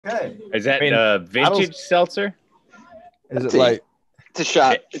Okay. Is that vintage seltzer? Is it like it's a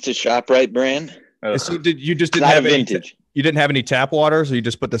shop? It's a ShopRite brand. So you just didn't Not have a any vintage. you didn't have any tap water, so you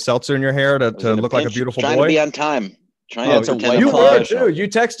just put the seltzer in your hair to look like a beautiful trying boy? to be on time. You were too. You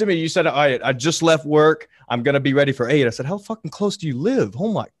texted me. You said, I just left work. I'm going to be ready for 8. I said, how fucking close do you live?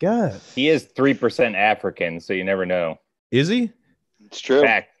 Oh, my God. He is 3% African, so you never know. Is he? It's true.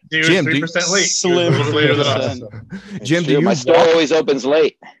 Fact. Jim, 3% late. Slim. Jim, do you? My store always opens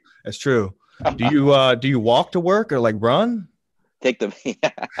late. That's true. Do you walk to work or like run? Take the.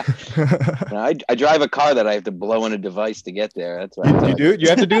 No, I drive a car that I have to blow in a device to get there. That's what you do. You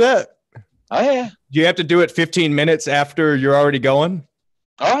have to do that. Oh yeah. Do you have to do it 15 minutes after you're already going?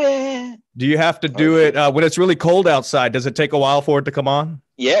 Oh yeah. Do you have to do it when it's really cold outside? Does it take a while for it to come on?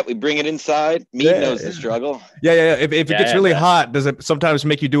 Yeah, we bring it inside. Meat knows the struggle. Yeah. If it gets really hot, does it sometimes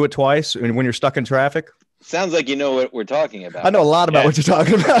make you do it twice when you're stuck in traffic? Sounds like you know what we're talking about. I know a lot about what you're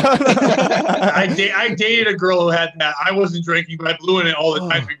talking about. I dated a girl who had that. I wasn't drinking, but I blew in it all the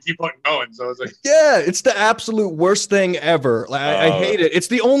time to keep on going. So I was like, yeah, it's the absolute worst thing ever. Like, I hate it. It's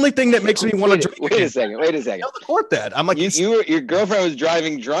the only thing that makes me want to drink. Wait a second. Report that. I'm like, your girlfriend was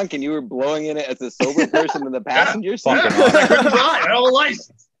driving drunk and you were blowing in it as a sober person in the passenger seat. I couldn't drive. I had a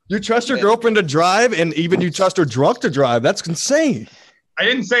license. You trust your girlfriend to drive, and even you trust her drunk to drive. That's insane. I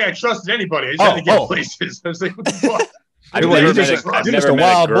didn't say I trusted anybody. I just had to get places. I was like, what the fuck? I've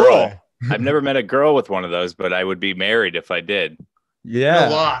never met a girl with one of those, but I would be married if I did. Yeah. A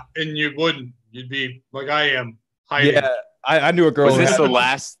lot. And you wouldn't. You'd be like I am. Hiding. Yeah. I knew a girl. Was this the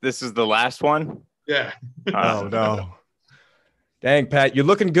last? This is the last one? Yeah. Oh, no. Dang, Pat, you're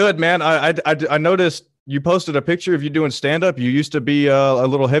looking good, man. I noticed you posted a picture of you doing stand-up. You used to be a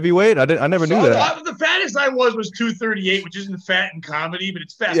little heavyweight. I never knew that. The fattest I was 238, which isn't fat in comedy, but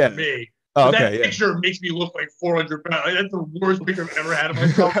it's fat for me. Oh, okay, that picture makes me look like 400 pounds. Like, that's the worst picture I've ever had of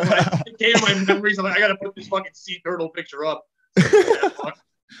myself. It came to my memories. I'm like, I got to put this fucking sea turtle picture up.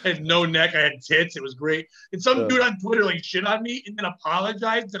 I had no neck. I had tits. It was great. And some dude on Twitter like shit on me and then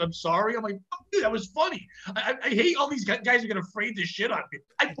apologized that I'm sorry. I'm like, fuck, dude, that was funny. I hate all these guys who get afraid to shit on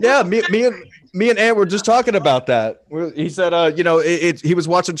me. Me and Ant were just talking about that. He said, he was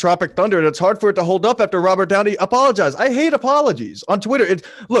watching Tropic Thunder and it's hard for it to hold up after Robert Downey apologized. I hate apologies on Twitter.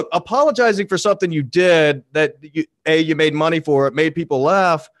 Look, apologizing for something you did that you made money for, it made people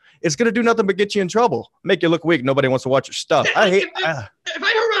laugh. It's going to do nothing but get you in trouble, make you look weak. Nobody wants to watch your stuff. If I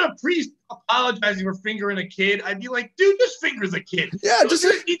heard about a priest apologizing for fingering a kid, I'd be like, dude, this finger's a kid. Yeah, just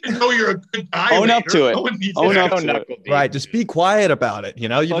need to know you're a good guy. Own up to it. Own up to it. Right, just be quiet about it. You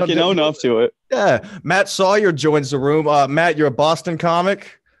know, you fucking own up to it. Yeah, Matt Sawyer joins the room. Matt, you're a Boston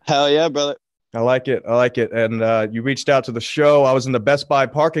comic. Hell yeah, brother. I like it. And you reached out to the show. I was in the Best Buy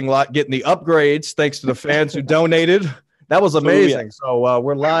parking lot getting the upgrades thanks to the fans who donated. That was amazing. So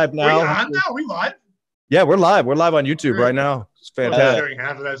we're live now. Are we live? Yeah, we're live. We're live on YouTube right now. It's fantastic. Sharing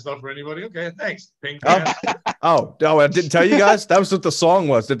half of that stuff for anybody. Okay, thanks. Pink no, I didn't tell you guys. That was what the song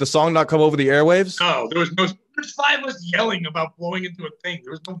was. Did the song not come over the airwaves? No, there's 5 of us yelling about blowing into a thing.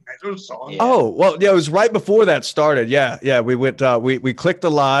 There was no song. Oh, well, yeah, it was right before that started. Yeah. We went. We clicked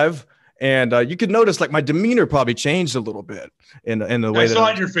the live. And you could notice, like, my demeanor probably changed a little bit in the way I saw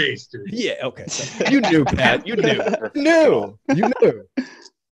it in your face, dude. Yeah, okay. You knew, Pat. You knew. You knew.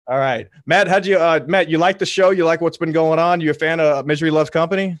 All right, Matt. Matt? You like the show? You like what's been going on? You a fan of Misery Loves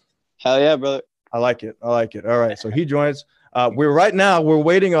Company? Hell yeah, brother. I like it. All right, so he joins. We're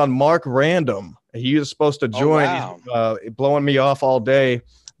waiting on Mark Random. He is supposed to join. Oh, wow. He's blowing me off all day,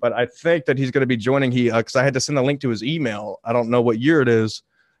 but I think that he's going to be joining. Because I had to send a link to his email. I don't know what year it is.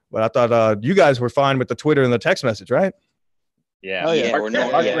 But I thought you guys were fine with the Twitter and the text message, right? Yeah. Oh, yeah.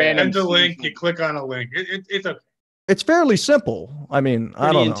 And the link, you click on a link. It's fairly simple. I mean,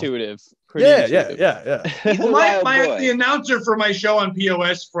 I don't know. Intuitive. Yeah. Well, the announcer for my show on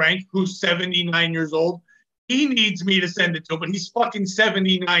POS, Frank, who's 79 years old, he needs me to send it to him, but he's fucking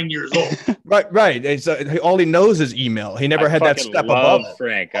 79 years old. Right. It's, all he knows is email. He never had that step above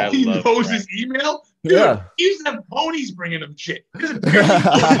Frank. He knows his email? Dude, yeah. He used to have ponies bringing him shit. He doesn't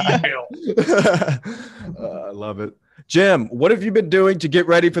email. I love it. Jim, what have you been doing to get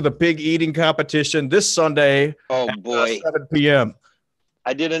ready for the pig eating competition this Sunday at 7 p.m.?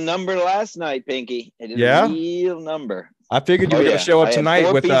 I did a number last night, Pinky. I did a real number. I figured you were going to show up tonight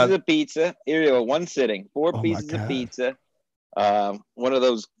four with pieces of pizza. Here you go, one sitting. 4 pieces of pizza. One of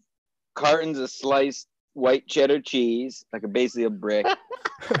those cartons of sliced white cheddar cheese, like basically a brick.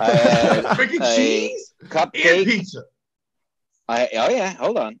 I had cheese? Cupcake. And pizza.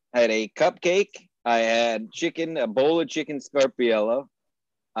 Hold on. I had a cupcake. I had a bowl of chicken scarpiello.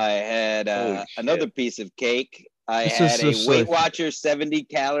 I had another piece of cake. I This had is a so Weight silly. Watcher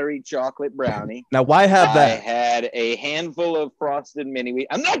 70-calorie chocolate brownie. Now, why have I that? had a handful of frosted mini wheats.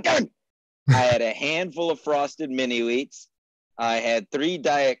 I'm not done. I had a handful of frosted mini wheats. I had 3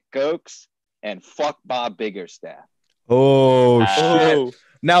 Diet Cokes and fuck Bob Biggerstaff. Oh, shit. Oh,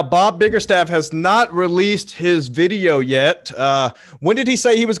 Now, Bob Biggerstaff has not released his video yet. When did he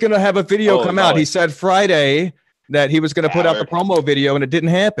say he was going to have a video Holy come out? moly. He said Friday that he was going to put out the promo video, and it didn't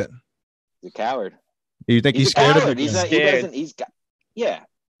happen. He's a coward. Do you think he's a scared of coward. it? He Scared. doesn't. He's got. Yeah.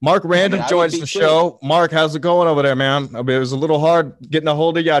 Mark Random I would joins be the too. show. Mark, how's it going over there, man? I mean, it was a little hard getting a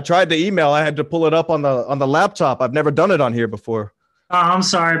hold of you. I tried the email. I had to pull it up on the laptop. I've never done it on here before. Oh, I'm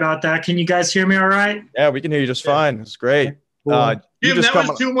sorry about that. Can you guys hear me all right? Yeah, we can hear you just fine. It's great. Cool. You Jim, just that come,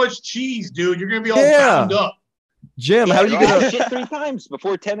 was too much cheese, dude. You're gonna be all Yeah. bound up. Jim. How are you you're all gonna? shit 3 times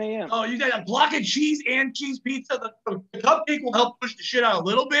before 10 a.m. Oh, you got a block of cheese and cheese pizza. The cupcake will help push the shit out a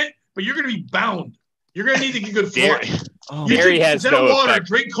little bit, but you're gonna be bound. You're gonna need to get good flow. Gary, Oh, You Gary drink- has instead of no water, effect.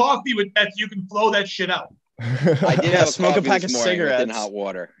 drink coffee with that so you can flow that shit out. I did Yeah, have smoke a coffee pack this of morning within cigarettes. hot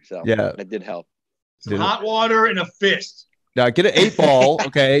water, so Yeah. that did help. Some Dude. hot water and a fist. Now get an 8-ball,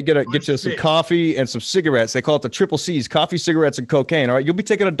 okay? Get you some Shit. coffee and some cigarettes. They call it the triple C's: coffee, cigarettes, and cocaine. All right, you'll be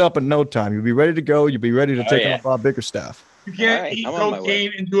taking a dump in no time. You'll be ready to go. You'll be ready to take yeah. on Bob Biggerstaff. You can't All right, eat I'm on my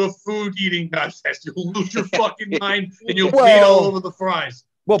cocaine and do a food eating contest. You'll lose your fucking mind and you'll Well- bleed all over the fries.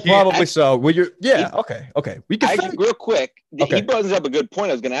 Well, Yeah, probably so. Well, you're okay. We can. Actually, real quick, Okay. he brings up a good point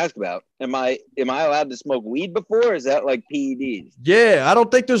I was going to ask about. Am I allowed to smoke weed before? Or is that like PEDs? Yeah, I don't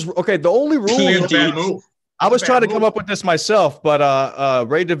think there's okay. The only rule It's a bad move. I was Bad trying to move. come up with this myself, but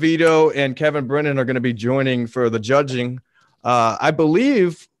Ray DeVito and Kevin Brennan are going to be joining for the judging. I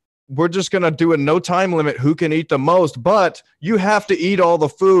believe we're just going to do a no time limit who can eat the most, but you have to eat all the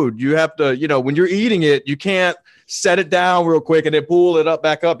food. You have to, when you're eating it, you can't set it down real quick and then pull it up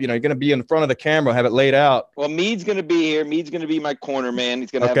back up. You're going to be in front of the camera, have it laid out. Well, Mead's going to be here. Mead's going to be my corner man.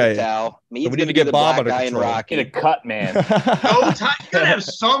 He's going to Okay. have the towel. Mead's we need going to to get be the Bob black under guy in control. Rocky. Get a cut, man. No time. You gotta have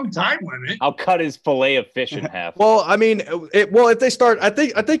some time limit. I'll cut his fillet of fish in half. Well, I mean, if they start, I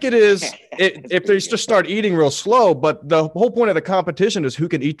think it is if they just start eating real slow. But the whole point of the competition is who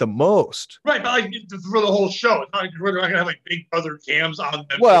can eat the most. Right, but like for the whole show, it's not like we're not gonna have like Big Brother cams on them.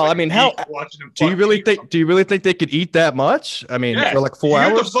 Well, Like, I mean, how- watching them Do you fuck really eat. think? Do you really think they could eat that much? I mean, Yeah. for like 4 You know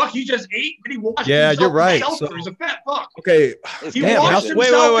what hours. the fuck he just ate? And he washed Yeah, himself you're in right. shelter. So- He's a fat fuck. Okay. It's He Damn, washed how-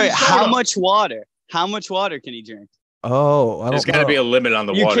 himself wait. in How soda. much water? How much water can he drink? Oh, I There's don't got to know. be a limit on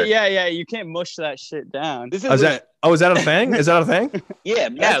the You water. can't, yeah. You can't mush that shit down. This Oh, is that a thing? Is that a thing? yeah, Yeah,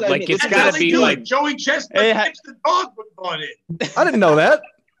 that's what I like, mean. it's That's gotta how they be do like- it. Joey Chestnut Hey, dips the dog with bun in. I didn't know that.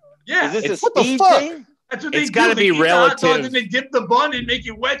 Yeah, Is this It's- a what the speed fuck? thing? that's what they it's do. gotta They be eat the hot dog relative. and they dip the bun and make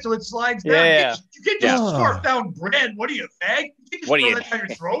it wet so it slides down. Yeah. You can't Yeah. just scarf down bread. What are you, fag? You can't just What are throw you- that down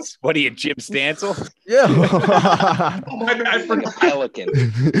your throat. What are you, Jim Stansel? Yeah. Oh my bad. I Like a forgot. pelican.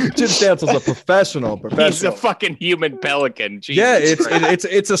 Jim Stansel's a professional. He's a fucking human pelican. Jesus Yeah, Christ.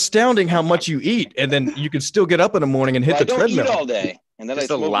 it's astounding how much you eat, and then you can still get up in the morning and hit Well, I the don't eat treadmill. all day. And then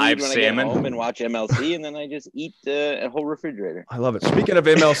Just I a smoke live weed when salmon. I get home and watch MLC, and then I just eat a whole refrigerator. I love it. Speaking of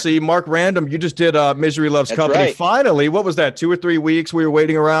MLC, Mark Random, you just did Misery Loves That's Company. right. Finally, what was that? 2 or 3 weeks we were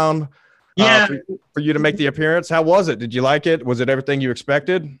waiting around Yeah, for you to make the appearance. How was it? Did you like it? Was it everything you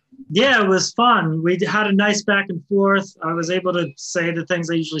expected? yeah, it was fun. We had a nice back and forth. I was able to say the things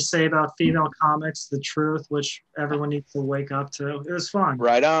I usually say about female comics, the truth, which everyone needs to wake up to. It was fun.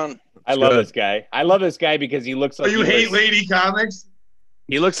 Right on. I love good. this guy. I love this guy because he looks So like you he hate wears, lady comics?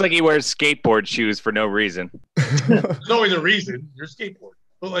 he looks like he wears skateboard shoes for no reason. There's always a reason. You're skateboarding.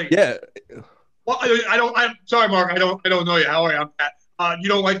 But like, Yeah. well, I don't. I'm sorry, Mark. I don't know you. How are you? I'm Pat. You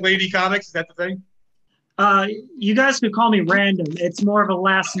don't like lady comics? Is that the thing? You guys could call me random. It's more of a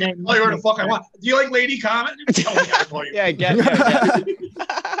last name. Oh, you're the fuck I want. Do you like lady comics? Oh, yeah, I call you. Yeah, I get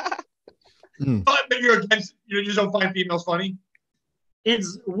it. But you're against. You just don't find females funny.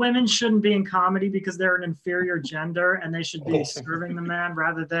 It's women shouldn't be in comedy because they're an inferior gender and they should be serving the man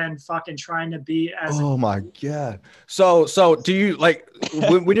rather than fucking trying to be as. Oh my god. So do you like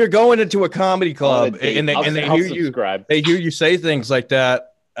when you're going into a comedy club and they I'll hear you subscribe. say things like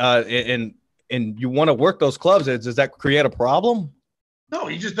that and you want to work those clubs? Does that create a problem? No,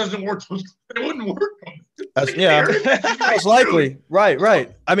 he just doesn't work. It wouldn't work. Yeah, most likely.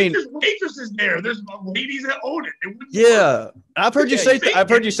 Right. I mean, There's waitresses there. There's ladies that own it. It wouldn't work. yeah. I've heard you say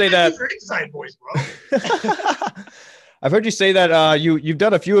that. You're inside voice, bro. I've heard you say that you've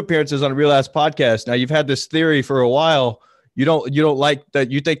done a few appearances on Real Ass Podcast. Now you've had this theory for a while. You don't like that.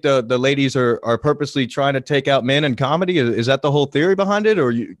 You think the ladies are purposely trying to take out men in comedy. Is that the whole theory behind it,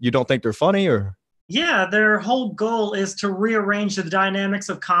 or you don't think they're funny, or? Yeah, their whole goal is to rearrange the dynamics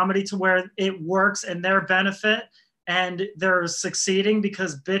of comedy to where it works in their benefit, and they're succeeding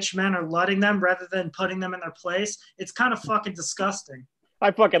because bitch men are letting them rather than putting them in their place. It's kind of fucking disgusting.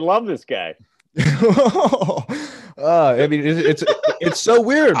 I fucking love this guy. I mean, it's so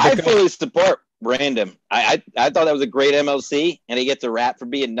weird. I fully support Random. I thought that was a great MLC, and he gets a rap for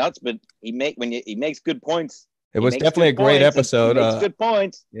being nuts, but he makes good points. It was definitely a great episode. He makes good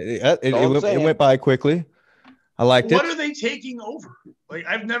points. It went by quickly. I liked it. What are they taking over? Like,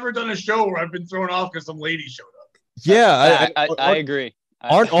 I've never done a show where I've been thrown off because some lady showed up. Yeah, I agree.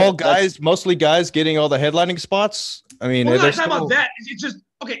 Aren't all guys, mostly guys, getting all the headlining spots? I mean, we're not talking about that. It's just,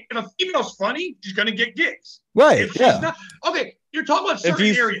 okay, if a female's funny, she's going to get gigs. Right, if she's not, okay, you're talking about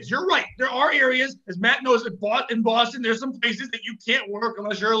certain areas. You're right. There are areas, as Matt knows, in Boston, there's some places that you can't work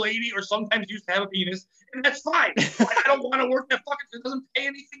unless you're a lady or sometimes you used to have a penis, and that's fine. I don't want to work that fucking, it doesn't pay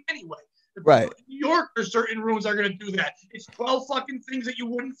anything anyway. Right. In New York, there's certain rooms that are going to do that. It's 12 fucking things that you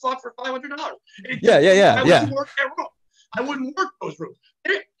wouldn't fuck for $500. Yeah. I wouldn't work that room. I wouldn't work those rooms.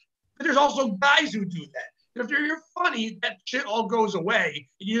 But there's also guys who do that. If you're funny, that shit all goes away,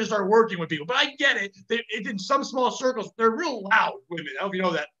 and you just start working with people. But I get it. It's in some small circles, they're real loud women. I don't know if you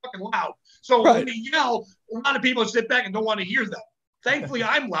know that. Fucking loud. So when they yell, a lot of people sit back and don't want to hear them. Thankfully,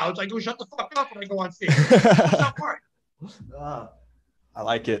 I'm loud, so I go shut the fuck up when I go on stage. That's not right. I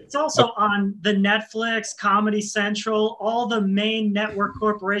like it. It's also on the Netflix, Comedy Central, all the main network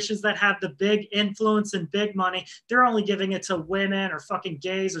corporations that have the big influence and big money. They're only giving it to women or fucking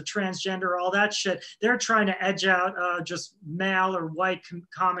gays or transgender or all that shit. They're trying to edge out just male or white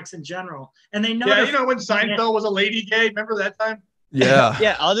comics in general. And they know. Yeah, you know when Seinfeld was a lady gay? Remember that time? Yeah.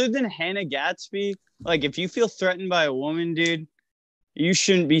 Yeah, other than Hannah Gatsby, like if you feel threatened by a woman, dude, you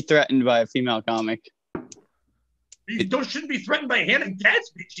shouldn't be threatened by a female comic. You shouldn't be threatened by Hannah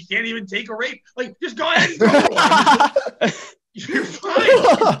Gatsby. She can't even take a rape. Like, just go ahead and go. You're fine.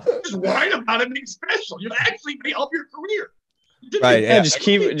 Just whine about it being special. You actually may help your career. Right. Yeah, just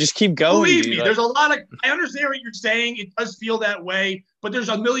keep going. Believe dude. me, there's a lot of. I understand what you're saying. It does feel that way, but there's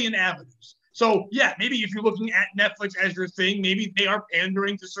a million avenues. So yeah, maybe if you're looking at Netflix as your thing, maybe they are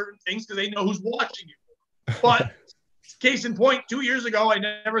pandering to certain things because they know who's watching you. But case in point, 2 years ago, I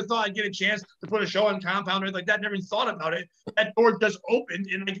never thought I'd get a chance to put a show on Compound or anything like that. Never even thought about it. That door just opened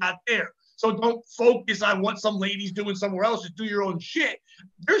and I got there. So don't focus on what some lady's doing somewhere else. Just do your own shit.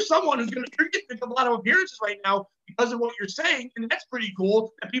 There's someone who's you're getting a lot of appearances right now because of what you're saying, and that's pretty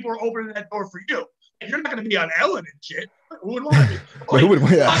cool that people are opening that door for you. And you're not going to be on Ellen and shit. Who would want to be? What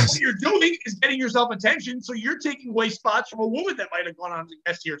you're doing is getting yourself attention, so you're taking away spots from a woman that might have gone on as a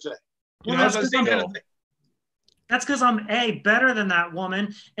guest here today. You know, that's the kind of thing. That's because I'm A, better than that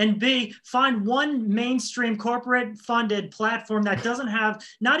woman, and B, find one mainstream corporate funded platform that doesn't have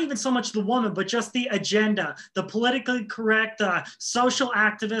not even so much the woman, but just the agenda, the politically correct, social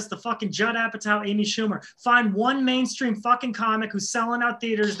activist, the fucking Judd Apatow, Amy Schumer. Find one mainstream fucking comic who's selling out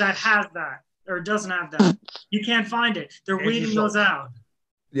theaters that has that or doesn't have that. You can't find it. They're weeding those out.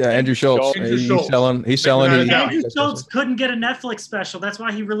 Yeah, Andrew Schultz. He's selling. Andrew Schultz couldn't get a Netflix special. That's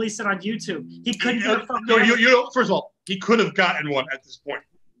why he released it on YouTube. He couldn't get a fucking first of all, he could have gotten one at this point.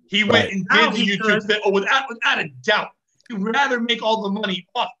 He went and did the YouTube thing. Oh, without a doubt. He'd rather make all the money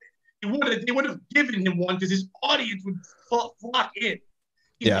off it. They would have given him one because his audience would flock in.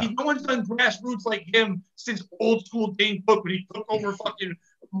 No one's done grassroots like him since old school Dane Cook when he took over fucking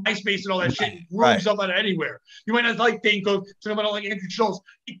MySpace and all that shit and grew himself out of anywhere. You might not like Dane Cook, some might not like Andrew Schultz.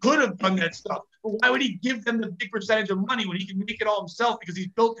 He could have done that stuff. But why would he give them the big percentage of money when he can make it all himself because he's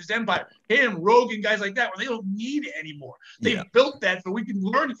built his empire? Him, Rogan, guys like that, where they don't need it anymore. They built that so we can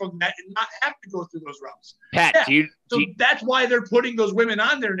learn from that and not have to go through those routes. Pat, that's why they're putting those women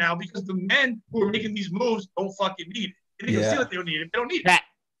on there now because the men who are making these moves don't fucking need it. They can see that they don't need it. They don't need it.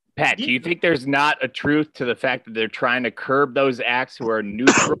 Pat, do you think there's not a truth to the fact that they're trying to curb those acts who are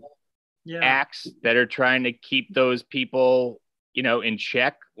neutral acts that are trying to keep those people, in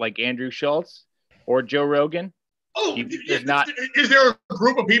check, like Andrew Schultz or Joe Rogan? Oh, is there a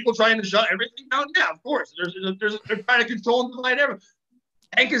group of people trying to shut everything down? Yeah, of course. They're trying to control and divide everything.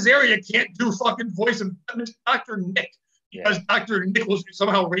 Hank Azaria can't do fucking voice of Dr. Nick because Dr. Nick was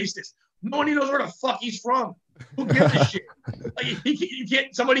somehow racist. No one knows where the fuck he's from. Who gives a shit?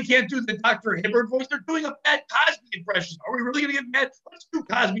 Like, somebody can't do the Dr. Hibbert voice. They're doing a bad Cosby impression. Are we really going to get mad? Let's do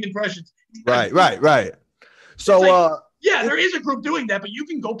Cosby impressions. Right. So, there is a group doing that, but you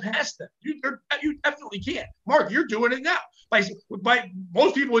can go past them. You definitely can. Mark, you're doing it now. By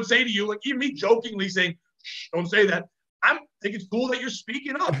most people would say to you, like even me jokingly saying, "Shh, don't say that." I think it's cool that you're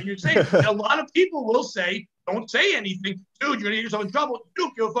speaking up and you're saying. A lot of people will say, "Don't say anything, dude. You're gonna get yourself in trouble." You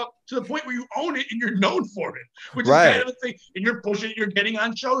don't give a fuck to the point where you own it and you're known for it, which is kind of a thing. And you're pushing it. You're getting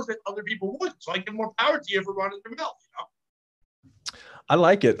on shows that other people wouldn't. So I give more power to you for running your mouth. I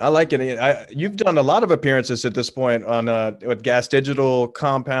like it. You've done a lot of appearances at this point on with Gas Digital,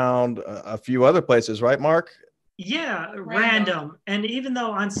 Compound, a few other places, right, Mark? Yeah, random. And even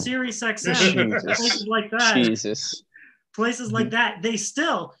though on Sirius XM, places like that, places like that,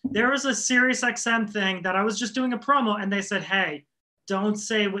 there was a Sirius XM thing that I was just doing a promo, and they said, "Hey, don't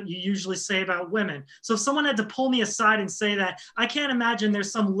say what you usually say about women." So if someone had to pull me aside and say that, I can't imagine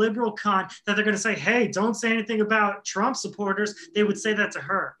there's some liberal cunt that they're going to say, "Hey, don't say anything about Trump supporters." They would say that to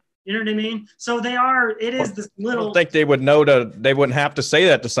her. You know what I mean? So it is this little. I don't think they would know they wouldn't have to say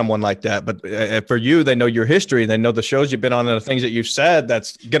that to someone like that. But for you, they know your history. They know the shows you've been on and the things that you've said.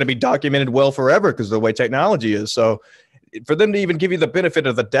 That's going to be documented well forever because of the way technology is. So for them to even give you the benefit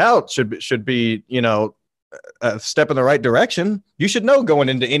of the doubt should be, a step in the right direction. You should know going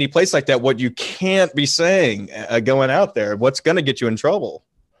into any place like that what you can't be saying going out there. What's going to get you in trouble.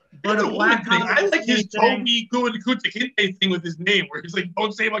 But a black thing, I like his Toby Kunta Kinte thing with his name, where he's like,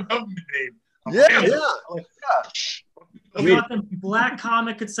 "Don't say my government name." A black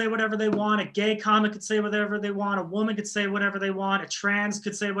comic could say whatever they want. A gay comic could say whatever they want. A woman could say whatever they want. A trans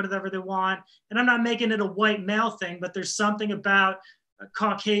could say whatever they want. And I'm not making it a white male thing, but there's something about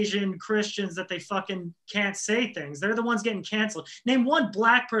Caucasian Christians that they fucking can't say things. They're the ones getting canceled. Name one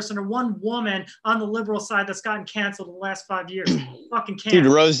black person or one woman on the liberal side that's gotten canceled in the last 5 years. Fucking canceled.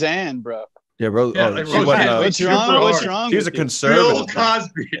 Dude, Roseanne, bro. Yeah, What's wrong? He was a conservative. Bill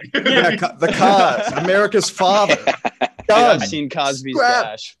Cosby. The Cos, America's father. I've seen Cosby's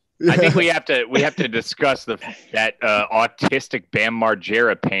Dash. I think we have to discuss that autistic Bam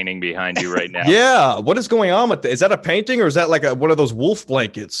Margera painting behind you right now. Yeah, what is going on with that? Is that a painting or is that like one of those wolf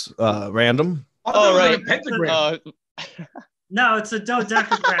blankets? Random. Oh right. No, it's a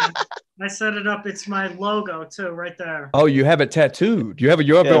dodecagram. I set it up. It's my logo too, right there. Oh, you have it tattooed. You have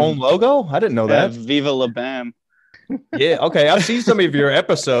your own logo? I didn't know that. Viva La Bam. Yeah. Okay. I've seen some of your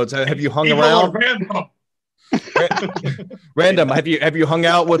episodes. Have you hung around? Random. Have you hung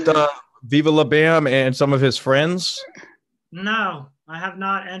out with Viva La Bam and some of his friends? No, I have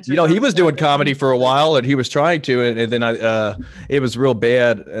not entered. He was doing comedy for a while, and he was trying to, and then it was real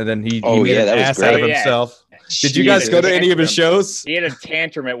bad, and then he made an ass out of himself. Did you guys go to any of his shows? He had a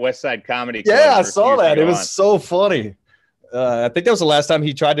tantrum at West Side Comedy Club. Yeah, I saw that. It was so funny. I think that was the last time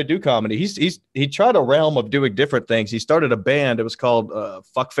he tried to do comedy. He tried a realm of doing different things. He started a band. It was called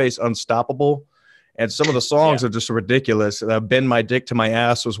Fuckface Unstoppable. And some of the songs are just ridiculous. Bend My Dick to My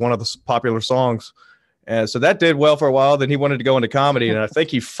Ass was one of the popular songs. And so that did well for a while. Then he wanted to go into comedy. And I think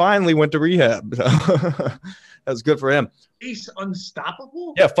he finally went to rehab. That was good for him. Face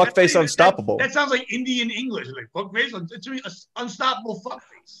Unstoppable? Yeah, Fuckface Unstoppable. That sounds like Indian English. Like Fuckface, Unstoppable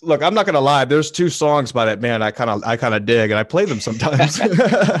Fuckface. Look, I'm not going to lie. There's 2 songs by that man I kind of dig. And I play them sometimes. I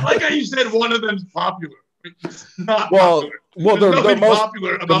like how you said one of them's popular. Well,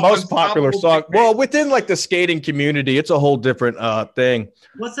 the most popular song. Well, within like the skating community, it's a whole different thing.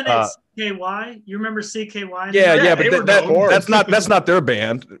 Wasn't it CKY? You remember CKY? Yeah, but that's not their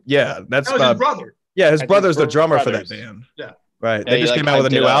band. Yeah, that was his brother. Yeah, his brother's the drummer for that band. Yeah, right. They just came out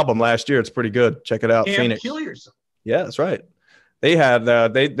with a new album last year. It's pretty good. Check it out. Phoenix. Kill Yourself. Yeah, that's right. They had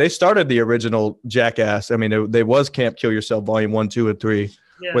they started the original Jackass. I mean, they was Camp Kill Yourself Volume 1, 2, and 3.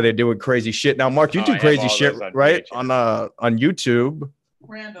 Yeah. Where they're doing crazy shit. Now, Mark, you do crazy shit, right? On YouTube.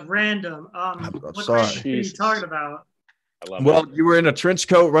 Random. What sorry. Are you talking about? You were in a trench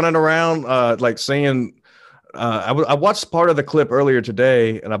coat running around, like saying, I watched part of the clip earlier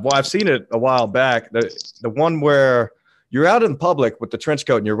today, and I've seen it a while back. The one where you're out in public with the trench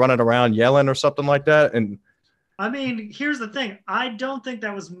coat and you're running around yelling or something like that. And I mean, here's the thing. I don't think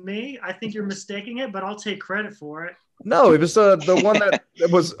that was me. I think you're mistaking it, but I'll take credit for it. No, it was the one that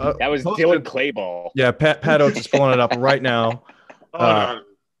was that was Dylan Clayball. Yeah, Pat Oates is pulling it up right now. I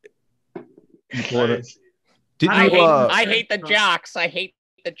hate the jocks. I hate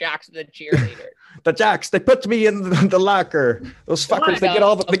the jocks and the cheerleader. The jocks, they put me in the locker. Those fuckers, they get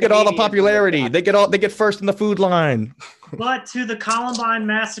all the popularity. They get first in the food line. But to the Columbine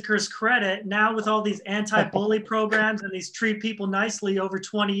Massacre's credit, now with all these anti-bully programs and these treat people nicely over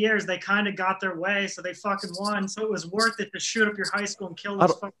 20 years, they kind of got their way, so they fucking won. So it was worth it to shoot up your high school and kill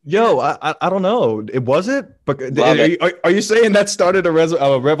those fucking kids. I don't know. Was it? Are you saying that started a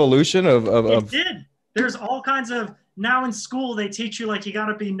revolution of? It did. There's all kinds of now in school they teach you like you got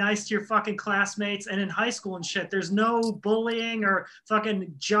to be nice to your fucking classmates, and in high school and shit there's no bullying or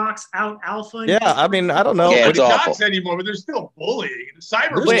fucking jocks out alpha. Yeah, I mean, I don't know. Yeah, Not it's awful. jocks anymore, but there's still bullying. There's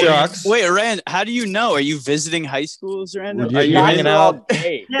Cyberbullying. jocks. Wait, Rand, how do you know? Are you visiting high schools, Rand? Yeah, Are you you're hanging out.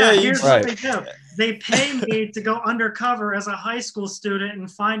 Hey, Yeah, Yeah, here's right. what they do. They pay me to go undercover as a high school student and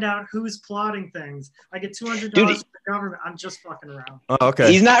find out who's plotting things. I get $200 Dude, from the government. I'm just fucking around. Oh,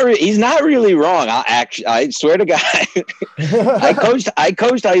 okay. He's not really wrong. I swear to God. I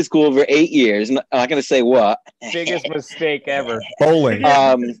coached high school for 8 years. I'm not gonna say what. biggest mistake ever. Bowling.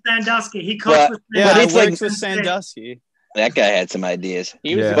 Sandusky. He coached with Yeah, But I it's worked like- with Sandusky. That guy had some ideas.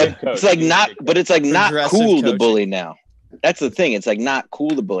 He was Yeah. a But good coach. it's like He was a not. good coach. But it's like not Progressive cool to coaching. bully now. That's the thing. It's like not cool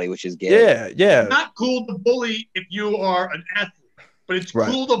to bully, which is gay. Yeah, yeah. Not cool to bully if you are an athlete, but it's Right.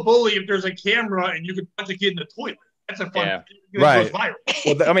 cool to bully if there's a camera and you can punch a kid in the toilet. That's a fun. Yeah. It Right. goes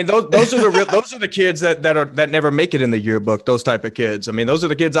viral. Well, I mean, those are the real, those are the kids that never make it in the yearbook. Those type of kids. I mean, those are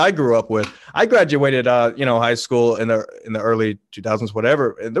the kids I grew up with. I graduated, high school in the early 2000s,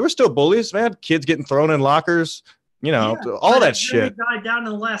 whatever. And there were still bullies, man. Kids getting thrown in lockers, all but that it shit. really died down in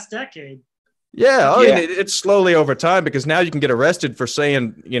the last decade. Yeah, I Yeah. mean, it's slowly over time because now you can get arrested for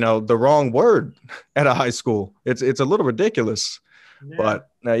saying, the wrong word at a high school. It's a little ridiculous. Yeah. But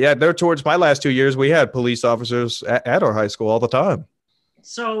there towards my last 2 years, we had police officers at our high school all the time.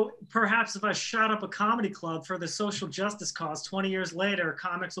 So perhaps if I shot up a comedy club for the social justice cause 20 years later,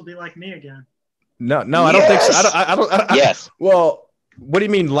 comics will be like me again. No, I don't think so. Yes. I don't. Yes. Well, what do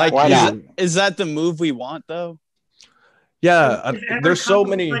you mean, like Why you? not? Is that the move we want, though? Yeah, If every there's so comic was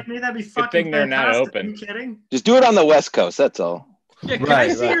many. like me, that'd be Good fucking thing they're not fantastic. open. Are you kidding? Just do it on the West Coast. That's all. Yeah, can Right,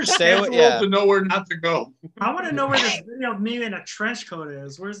 I see right. your Stay schedule with- yeah. to know where not to go? I want to know where this video of me in a trench coat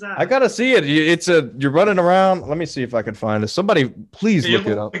is. Where's that? I gotta see it. You're running around. Let me see if I can find this. Somebody, please You look it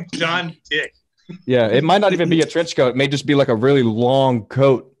look up. like John Dick. Yeah, it might not even be a trench coat. It may just be like a really long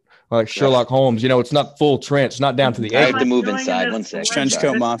coat, like Sherlock Holmes. It's not full trench, not down to the I have ankle. to move doing inside. this One second. alleged Trench coat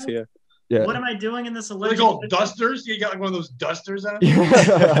video? mafia. Yeah. What am I doing in this What are alleged they called? video? Dusters? You got like one of those dusters on?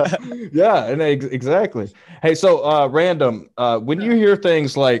 Yeah, and exactly. Hey, so random. When you hear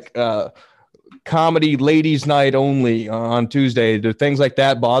things like comedy ladies night only on Tuesday, do things like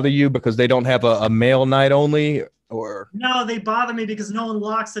that bother you because they don't have a male night only, or? No, they bother me because no one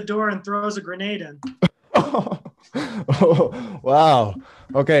locks the door and throws a grenade in. Oh, wow.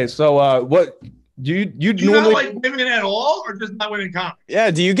 Okay, so what do you Do you not normally? like women at all, or just not women comics? Yeah,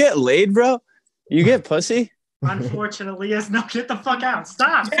 do you get laid, bro? You get pussy? Unfortunately, yes. No, get the fuck out.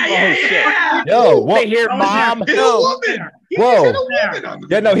 Stop. Yeah. Yo, what? They hear Oh, mom. Hit a No. woman. He Whoa. hit a woman on the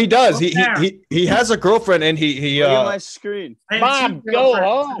Yeah, no, he does. There. He has a girlfriend, and he Look at my screen. I have Mom, two go girlfriends.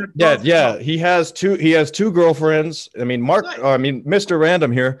 home. They're both yeah. dope. He has two girlfriends. I mean, Mr.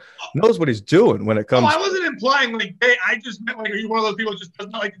 Random here knows what he's doing when it No, comes. I wasn't implying like gay. I just meant like, are you one of those people who just does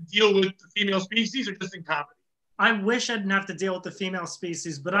not like to deal with the female species, or just in comedy? I wish I didn't have to deal with the female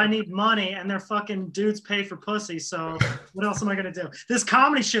species, but I need money and their fucking dudes pay for pussy. So what else am I gonna do? This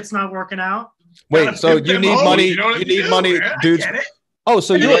comedy shit's not working out. Wait, Gotta so pimp you them need hoes, money? you know what You I need do, money, man. I dudes. get it. Oh,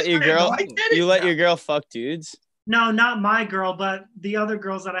 so You you let your girl I get it you let now. your girl fuck dudes? No, not my girl, but the other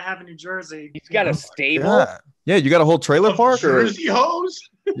girls that I have in New Jersey. He's got a stable. yeah, you got a whole trailer Of park, or Jersey hose,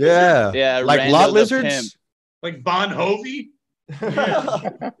 yeah, Yeah, like Rando lot the lizards. pimp. like Bon Jovi.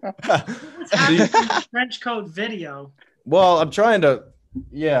 What's happening in the trench coat video? Well, I'm trying to.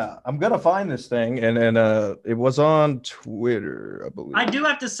 Yeah, I'm gonna find this thing, and it was on Twitter, I believe. I do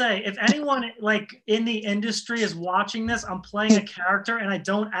have to say, if anyone like in the industry is watching this, I'm playing a character and I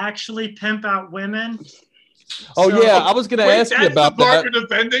don't actually pimp out women. Oh So- yeah, I was gonna Wait, ask you that's about the part that. you're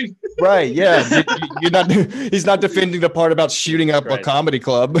defending. Right? Yeah, you're not. He's not defending the part about shooting up a Right. comedy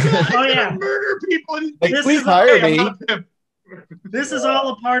club. Oh yeah, Murder people. Like, This please is hire Hey, I'm me. not a pimp. this is all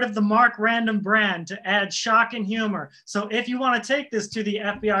a part of the Mark Random brand to add shock and humor. So if you want to take this to the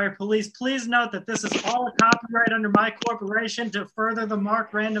FBI or police, please note that this is all a copyright under my corporation to further the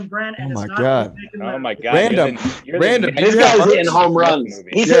Mark Random brand. And Oh it's my not God. taken Oh away. my God. Random. You're the Random. next This Yeah, guy's Brooks- hitting home runs. movie.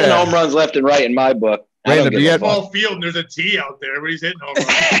 He's Yeah. hitting home runs left and right in my book. I don't Random, give do you a have- fuck. Small field and there's a T out there, but he's hitting home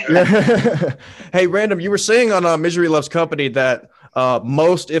runs. Yeah. Hey, Random, you were saying on Misery Loves Company that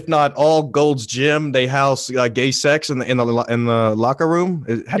most, if not all, Gold's Gym they house gay sex in the locker room.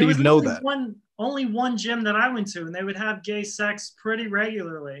 How do There you was know only that? only one gym that I went to, and they would have gay sex pretty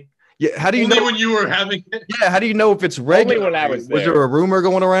regularly. Yeah. How do you Only know? when you were having it. Yeah. How do you know if it's regular? when I was Was there. there a rumor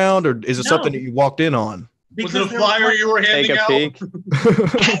going around, or is it No. something that you walked in on? Was it a there was flyer like- you were Take handing a out?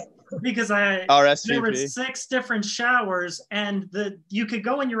 peek. because there were RSVP. 6 different showers, and you could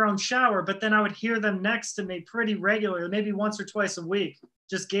go in your own shower, but then I would hear them next to me pretty regularly, maybe once or twice a week.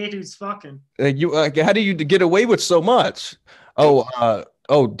 just gay dudes fucking. How do you get away with so much?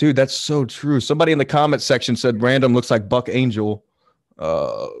 Oh, dude, that's so true. Somebody in the comment section said Random looks like Buck Angel.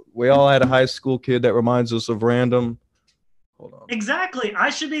 We all had a high school kid that reminds us of Random. Hold on. Exactly. I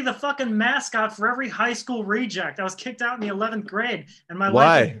should be the fucking mascot for every high school reject. I was kicked out in the 11th grade, and my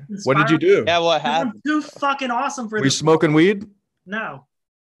life. Why? What did you do? Yeah, what I'm happened? too fucking awesome for Were you this. smoking weed? No.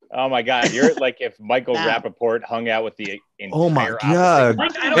 Oh my God, you're like if Michael Rappaport hung out with the entire Oh my opposite. God. I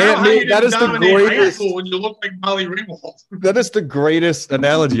don't Man, know how you that didn't is the dominate high greatest. school when you look like Molly Ringwald. That is the greatest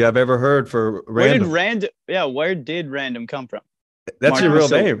analogy I've ever heard for Random. Where did Random come from? That's Mark your real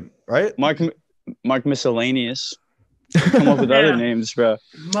Miscel- name, right? Mark Miscellaneous. Come up with other names, bro.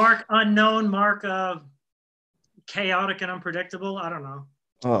 Mark Unknown, Mark Chaotic and Unpredictable. I don't know.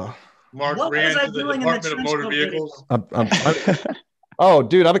 Oh, Mark What ran was I to the doing in the Department of trench Motor coat Vehicles. oh,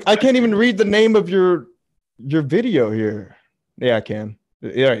 dude, I can't even read the name of your video here. Yeah, I can.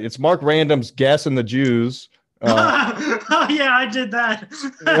 Yeah, it's Mark Random's Gassing the Jews. Oh yeah, I did that.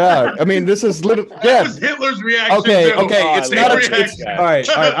 Yeah, I mean, this is literally That was Hitler's reaction. Okay, too. okay, it's I not a. love It's, that all guy. right,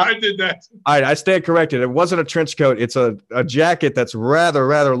 all right. I did that. All right, I stand corrected. It wasn't a trench coat. It's a jacket that's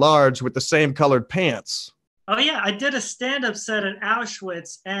rather large with the same colored pants. Oh yeah, I did a stand-up set at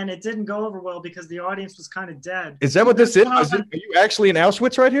Auschwitz, and it didn't go over well because the audience was kind of dead. Is that what this is? Are Are you actually in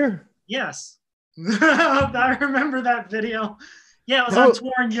Auschwitz right here? Yes. I remember that video. Yeah, it was on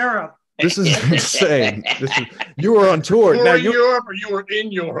tour in Europe. This is insane. You were on tour. You Now were in Europe or you were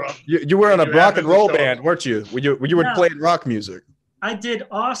in Europe? you were in a You rock haven't and roll told. band, weren't you? You were No. playing rock music. I did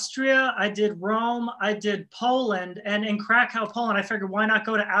Austria, I did Rome, I did Poland, and in Krakow, Poland, I figured why not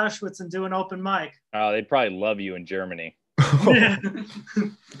go to Auschwitz and do an open mic? Oh, they probably love you in Germany.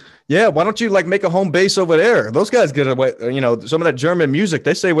 Yeah, why don't you like make a home base over there? Those guys get away. You know, some of that German music.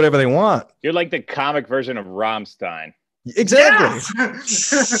 They say whatever they want. You're like the comic version of Rammstein. Exactly.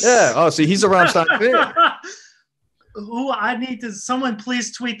 Yes! Yeah. Oh, see, he's a Rammstein fan. Ooh, I need to. Someone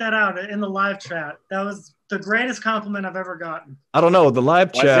please tweet that out in the live chat. That was the greatest compliment I've ever gotten. I don't know the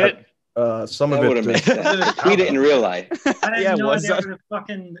live Was chat. it? Some I of would have it. missed that. Tweet it in real life. I had Yeah, no what's idea that? what a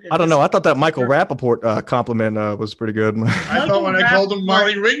fucking. I don't know. I thought that Michael Rappaport compliment was pretty good. I thought when I called him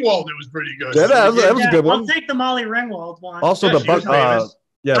Molly Ringwald, it was pretty good. Yeah, that was a good I'll one. take the Molly Ringwald one. Also, Yeah, the she Buck. was famous.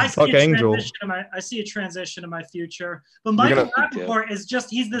 I see Buck a Angel. transition in I see a transition in my future. But Michael Rappaport is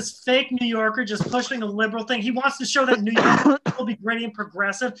he's this fake New Yorker just pushing a liberal thing. He wants to show that New York will be gritty and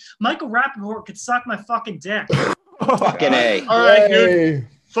progressive. Michael Rappaport could suck my fucking dick. Fucking A. All right, dude. Hey.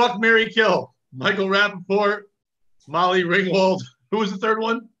 Fuck, Mary, kill. Michael Rappaport, Molly Ringwald. Who was the third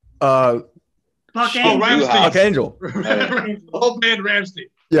one? Buck Oh, Angel. Ramstein. Buck Angel. The whole band Ramstein.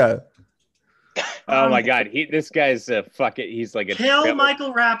 Yeah. Oh my God, this guy's he's like a Kill trailer-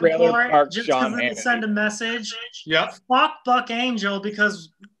 Michael Trailer Rappaport Park just Sean because Hannity. send a message. Yep. Fuck Buck Angel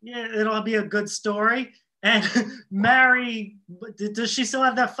because it'll be a good story. And marry. Does she still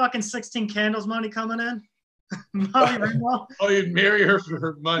have that fucking 16 Candles money coming in? Molly Ringwald. Oh, you'd marry her for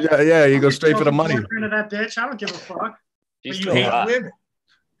her money. Yeah. You go straight for the money. Into that bitch. I don't give a fuck. She's But you still hate hot. women.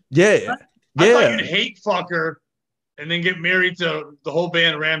 Yeah. I thought Yeah. you'd hate fuck her and then get married to the whole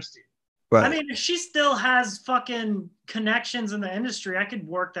band Ramstein. Right. I mean, if she still has fucking connections in the industry, I could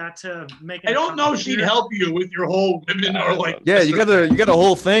work that to make it. I don't know if she'd help you with your whole women or like. Yeah, you got a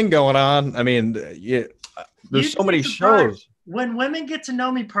whole thing going on. I mean, yeah. There's You'd so many be surprised. shows. When women get to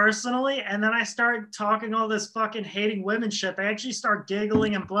know me personally, and then I start talking all this fucking hating women shit, they actually start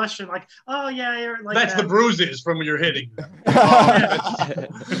giggling and blushing, like, "Oh yeah, you're like That's that." the bruises from your hitting.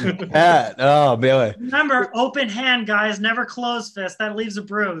 Pat. Oh, Billy. Remember, open hand, guys, never closed fist. That leaves a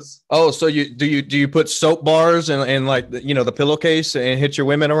bruise. Oh, so do you put soap bars and like the pillowcase and hit your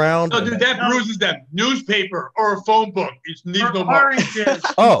women around? No, dude, that bruises them. Newspaper or a phone book. It needs Or no mark. oranges.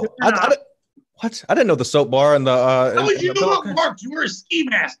 Oh, You're what? I didn't know the soap bar and the. How would and you the know what pillowcase. marks? You wear a ski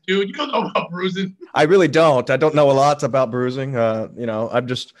mask, dude. You don't know about bruising. I really don't. I don't know a lot about bruising. I'm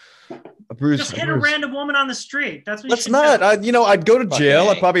just a bruise. Just hit a random woman on the street. That's what That's you should not. do. I'd go to jail.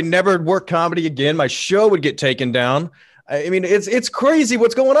 Fucking I'd probably never work comedy again. My show would get taken down. I mean, it's crazy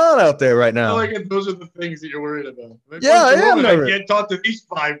what's going on out there right I now. like it. Those are the things that you're worried about. If Yeah, was a I am woman, I'd worried. get taught to these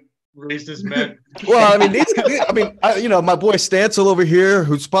 5 racist men. Well, I mean, my boy Stancil over here,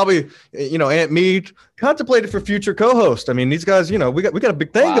 who's probably, Aunt Mead, contemplated for future co-host. I mean, these guys, we got a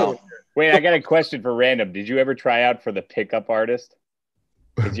big thing Wow. going. Wait, I got a question for Random. Did you ever try out for the pickup artist?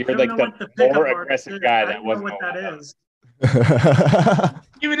 Because I you're don't like know the what the pickup more artist aggressive is. guy I that don't know wasn't. what that allowed. is.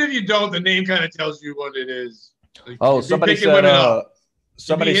 Even if you don't, the name kind of tells you what it is. Like, Oh, you'd be somebody picking said. women up. You'd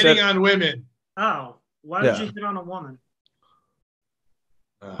Somebody be said. hitting on women. Oh, why Yeah. did you hit on a woman?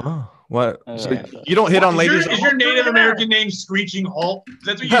 Oh, what? So Yeah. you don't hit on ladies? Is your Native American name Screeching Halt?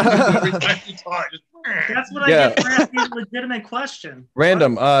 That's what you do every time you talk. That's what Yeah. I get for asking a legitimate question.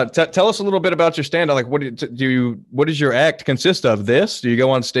 Random. Tell us a little bit about your stand-up. Like, what what does your act consist of? This? Do you go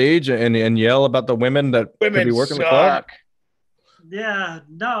on stage and yell about the women that could be working the club? Yeah,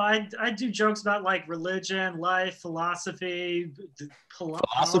 no, I do jokes about like religion, life, philosophy,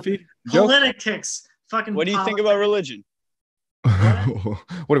 Philosophy? politics, fucking. What do you think about religion?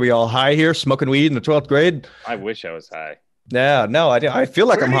 What are we all high here, smoking weed in the 12th grade? I wish I was high. Yeah, no, I feel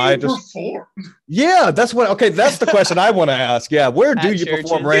like I'm high. Just perform? yeah, that's what. Okay, that's the question I want to ask. Yeah, where do At you churches.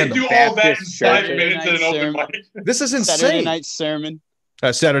 perform You random? do all that in Baptist 5 churches. minutes in an open Sermon. mic. This is Saturday insane. night sermon.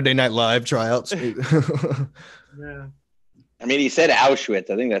 Saturday Night Live tryouts. Yeah. I mean, he said Auschwitz.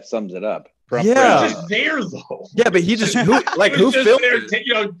 I think that sums it up. Yeah. He's just there though. Yeah, but he just who He was just filmed there,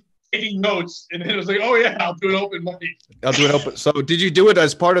 it? taking notes, and then it was like, oh yeah, I'll do an open mic. I'll do it open. So did you do it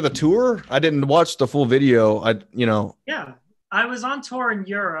as part of the tour? I didn't watch the full video. Yeah. I was on tour in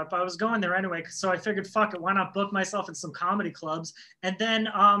Europe. I was going there anyway, so I figured, fuck it, why not book myself in some comedy clubs? And then,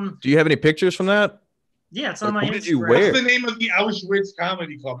 Do you have any pictures from that? yeah, it's on Like, my what Instagram. did you wear? What's the name of the Auschwitz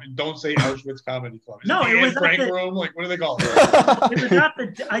Comedy Club? And don't say Auschwitz Comedy Club. Is No, the it Anne was at Frank the- room. Like, what do they call it? It was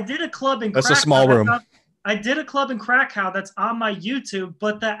at I did a club in That's a Krakow. small room. I did a club in Krakow that's on my YouTube,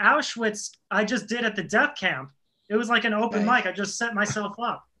 but the Auschwitz I just did at the death camp. It was like an open mic. I just set myself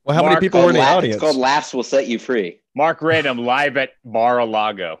up. Well, how many Mark, people were in the It's audience? called Laughs Will Set You Free. Mark Random live at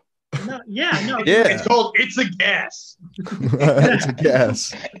Mar-a-Lago. No, yeah, no. Yeah. It's called It's a Gas. It's a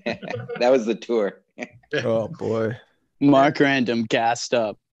guess. That was the tour. Oh boy. Mark Random gassed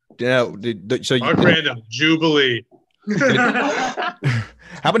up. Yeah. So Mark Random, Jubilee.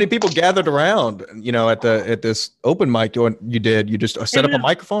 how many people gathered around? At this open mic you did? You just set up a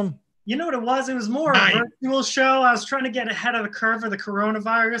microphone? You know what it was? It was more a Nine. virtual show. I was trying to get ahead of the curve of the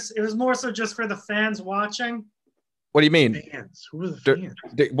coronavirus. It was more so just for the fans watching. What do you mean? Fans. Who are the There-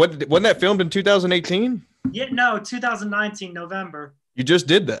 fans? Wasn't that filmed in 2018? Yeah, no, 2019, November. You just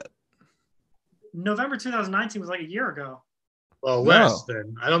did that. November 2019 was like a year ago. Well, less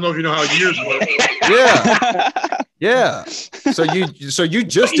then. I don't know if you know how years work. Yeah. Yeah. So you just What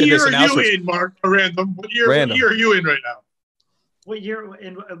did year this are you announcement. in, Mark? Random. What year Random. are you in right now? What year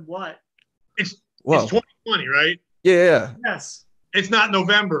in what? Whoa. It's 2020, right? Yeah. Yes. It's not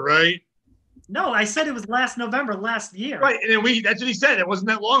November, right? No, I said it was last November, last year. Right. And then that's what he said. It wasn't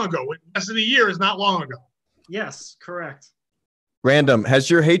that long ago. Less than a year is not long ago. Yes, correct. Random. Has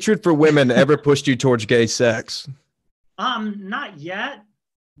your hatred for women ever pushed you towards gay sex? Not yet.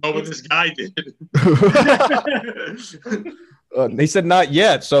 Oh, but this guy did. He said not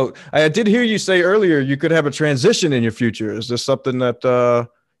yet. So I did hear you say earlier you could have a transition in your future. Is this something that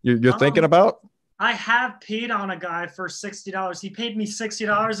you're thinking about? I have peed on a guy for $60. He paid me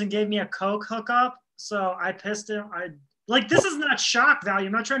 $60 and gave me a Coke hookup. So I pissed him. This is not shock value.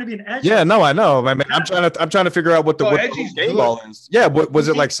 I'm not trying to be an edgy. Yeah, no, I know. I mean, I'm trying to figure out what the edgy's game good. ball is. Yeah, was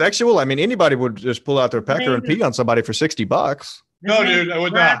it like sexual? I mean, anybody would just pull out their pecker and Maybe. pee on somebody for $60. No, dude, I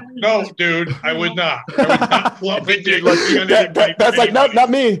would not. No, dude, I would not. I would not fluff it. Dude, That's like not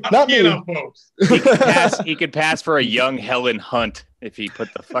me. Not me. Folks. He could pass for a young Helen Hunt if he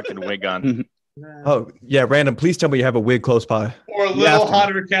put the fucking wig on. Oh, yeah, Random. Please tell me you have a wig close by. Or a You little have to.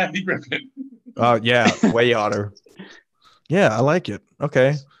 hotter Kathy Griffin. Oh, yeah, way hotter. Yeah, I like it.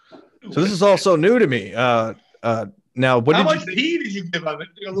 Okay. So this is all so new to me. Now, what How did much you? pee did you give on it?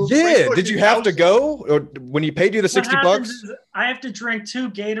 A little Yeah, sprinkle did you in your have to house? go, or when he paid you the What $60? happens is I have to drink 2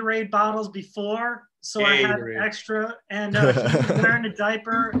 Gatorade bottles before, so I had Gatorade. extra. And he was wearing a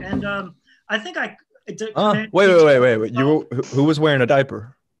diaper, and I think I. Wait. Who was wearing a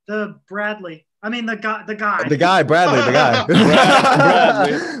diaper? The Bradley. I mean the guy. The guy. The guy, Bradley. The guy.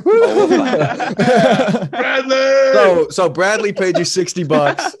 Bradley! So Bradley paid you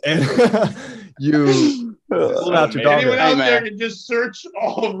 $60, and you pulled out your Anyone dog. out man. there can just search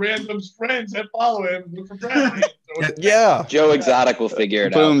all of Random's friends and follow him. Look for Bradley. Yeah, Joe Exotic will figure it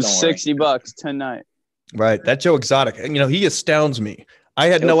out. Boom, Don't worry. $60 tonight. right. That Joe Exotic. He astounds me. I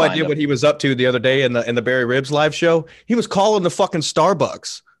had He'll no find idea him. what he was up to the other day in the Barry Ribs live show. He was calling the fucking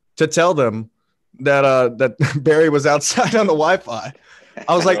Starbucks to tell them that Barry was outside on the Wi-Fi.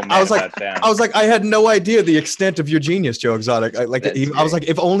 I was like, I had no idea the extent of your genius, Joe Exotic. I was like,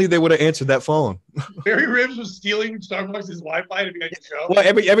 if only they would have answered that phone. Barry Ribs was stealing Starbucks' Wi-Fi to be on the show. Well,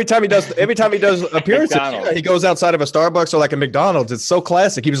 every time he does appearances, McDonald's. yeah, he goes outside of a Starbucks or like a McDonald's. It's so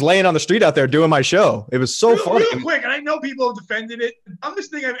classic. He was laying on the street out there doing my show. It was so funny. Real quick, and I know people have defended it. The dumbest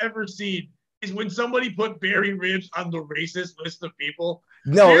thing I've ever seen is when somebody put Barry Ribs on the racist list of people.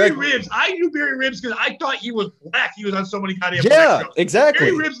 No, Barry like, Ribs. I knew Barry Ribs because I thought he was black. He was on so many goddamn yeah, black shows. exactly.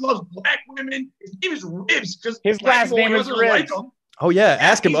 Barry Ribs loves black women. His name is Ribs because His last name is Ribs. Oh yeah,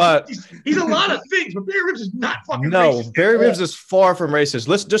 ask him. He's a lot of things, but Barry Ribs is not fucking No, racist. Barry Ribs is far from racist.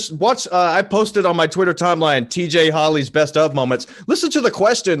 Let's just watch. I posted on my Twitter timeline TJ Holly's best of moments. Listen to the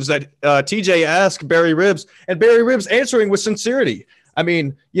questions that TJ asked Barry Ribs, and Barry Ribs answering with sincerity. I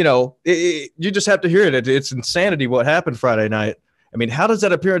mean, you know, you just have to hear it. It's insanity what happened Friday night. I mean, how does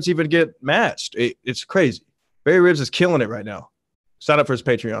that appearance even get matched? It's crazy. Barry Ribs is killing it right now. Sign up for his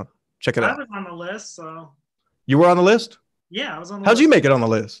Patreon. Check it I out. was on the list, so You were on the list? yeah, I was on the How'd list. you make it on the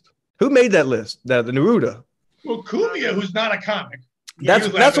list? Who made that list? The Neruda. Well, Kumia, who's not a comic. That's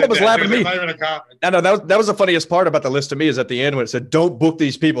He what was that. laughing at me. He's not even a comic. I know that was the funniest part about the list to me is at the end when it said, "Don't book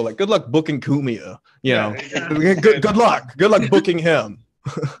these people." Like, good luck booking Kumia. You know, good luck. Good luck booking him.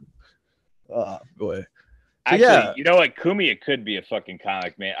 Oh boy. Actually, yeah. you know what? Kumia could be a fucking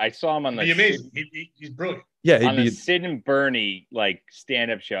comic, man. I saw him on the He's amazing. He's brilliant. Yeah, on the Sid and Bernie like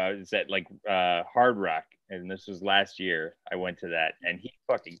stand-up show. I was at like Hard Rock, and this was last year. I went to that, and he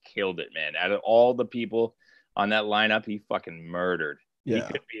fucking killed it, man. Out of all the people on that lineup, he fucking murdered. Yeah.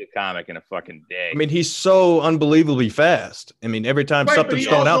 He could be a comic in a fucking day. I mean, he's so unbelievably fast. I mean, every time Right, but something's he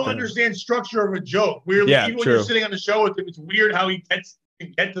thrown out also there. understands structure of a joke. Weirdly, Yeah, even when true. you're sitting on the show with him, it's weird how he can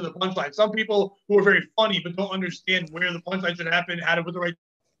get to the punchline. Some people who are very funny but don't understand where the punchline should happen, how to put the right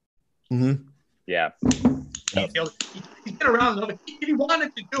Mm-hmm. Yeah. details. He's been around enough. If he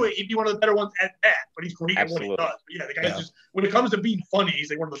wanted to do it, he'd be one of the better ones at that. But he's great at what he Absolutely. does. But yeah, the guy's just when it comes to being funny, he's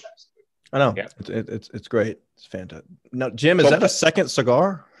like one of the best. I know. Yeah. It's great. It's fantastic. Now, Jim, is that a second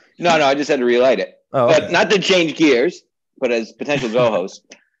cigar? No, I just had to relight it. Oh, But okay. not to change gears, but as potential co-host.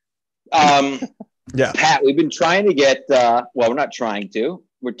 Yeah. Pat, we've been trying to get, well, we're not trying to.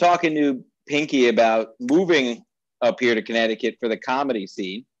 We're talking to Pinky about moving up here to Connecticut for the comedy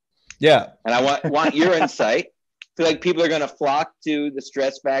scene. Yeah. And I want your insight. I feel like people are going to flock to the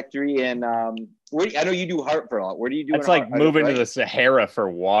Stress Factory. And I know you do Hartford a lot. Where do you do That's in like Hartford, moving right? to the Sahara for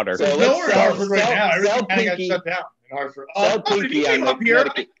water. So There's let's nowhere in sell- Hartford right sell- now. Everything sell kind of got Pinky- shut down in Hartford. Sell But if Pinky you came on the up here,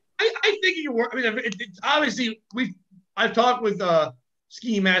 Connecticut. I think you work. I mean, it's obviously I've talked with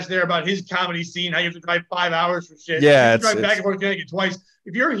Ski Mask there about his comedy scene. How you have to drive 5 hours for shit. Yeah, you have to it's- drive back and forth to Connecticut twice.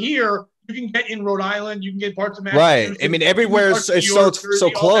 If you're here, you can get in Rhode Island. You can get parts of Right. Massachusetts. I mean, you can everywhere parts is of so New York, Jersey, all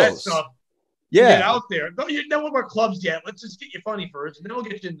that close. stuff. Get Yeah. out there. Don't know more clubs yet. Let's just get you funny first, and then we'll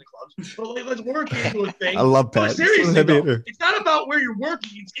get you in the clubs. But let's work into a thing. I love No, Pat. seriously, though, it's not about where you're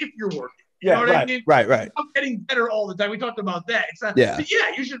working. It's if you're working. You know what I mean? Right. I'm getting better all the time. We talked about that. It's not, Yeah. but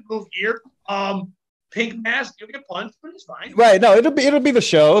yeah, you should move here. Pink mask, you'll get punched, but it's fine. Right. No, it'll be the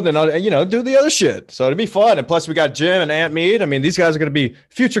show. Then I'll do the other shit. So it'll be fun. And plus we got Jim and Aunt Mead. I mean, these guys are going to be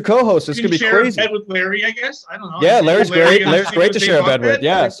future co-hosts. It's You going can to be share a crazy. bed with Larry, I guess. I don't know. Yeah, Larry's great. and Larry's Steve great in to the share a same bed with. bunk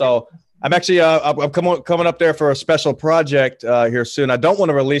Yeah. bed. So I'm actually I'm coming up there for a special project here soon. I don't want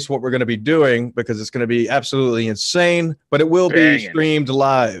to release what we're going to be doing because it's going to be absolutely insane, but it will be Banging. streamed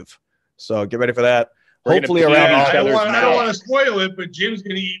live. So get ready for that. We're gonna Hopefully pee around in I each don't other's want mouth. to spoil it, but Jim's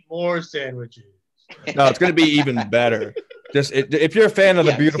going to eat more sandwiches. No, it's going to be even better. If you're a fan of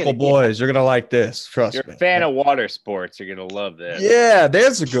the Yeah, Beautiful it's gonna- Boys, you're going to like this. Trust If me. you're a fan of water sports, you're gonna love this. Yeah,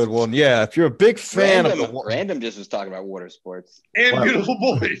 there's a good one. Yeah, if you're a big fan of the Random just was talking about water sports. And Wow. beautiful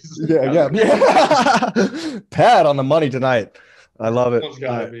boys. yeah. Pat on the money tonight. I love it. Someone's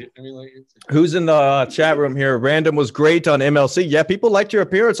gotta be. I mean, like, it's, Who's in the chat room here? Random was great on MLC. Yeah, people liked your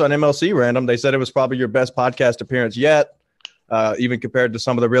appearance on MLC, Random. They said it was probably your best podcast appearance yet, even compared to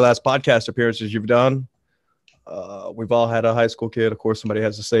some of the Real Ass podcast appearances you've done. We've all had a high school kid. Of course, somebody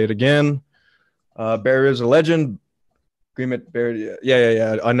has to say it again. Barry is a legend. Agreement, Barry.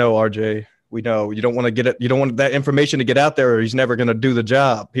 Yeah. I know, RJ. We know. You don't want to get it. You don't want that information to get out there, or he's never going to do the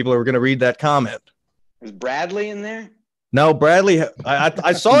job. People are going to read that comment. Was Bradley in there? No, Bradley.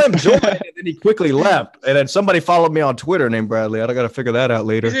 I saw him join, and then he quickly left. And then somebody followed me on Twitter named Bradley. I got to figure that out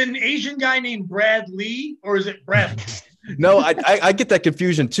later. is it an Asian guy named Brad Lee or is it Bradley? No, I get that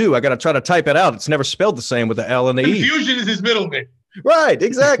confusion too. I got to try to type it out. It's never spelled the same with the L and the E. Confusion is his middle name. Right,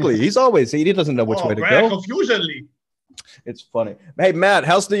 exactly. He doesn't know which way to Brad go. Confusion Lee. It's funny. Hey, Matt,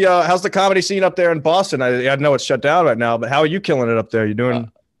 how's the comedy scene up there in Boston? I know it's shut down right now, but how are you killing it up there? You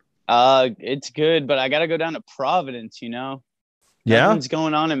doing? It's good, but I gotta go down to Providence. Yeah. Nothing's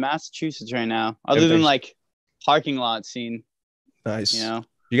going on in Massachusetts right now, other than Everything's- like parking lot scene. Nice. You know,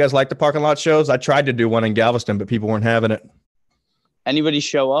 You guys like the parking lot shows? I tried to do one in Galveston, but people weren't having it. anybody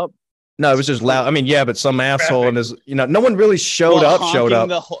show up? No, it was just loud. I mean, yeah, but some asshole and his, no one really showed up.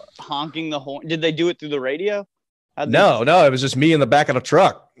 Honking the horn. Did they do it through the radio? No, it was just me in the back of the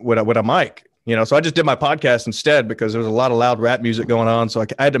truck with a mic. You know, so I just did my podcast instead because there was a lot of loud rap music going on. So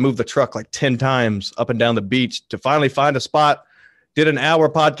I had to move the truck like 10 times up and down the beach to finally find a spot. Did an hour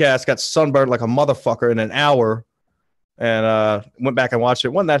podcast, got sunburned like a motherfucker in an hour, and went back and watched it.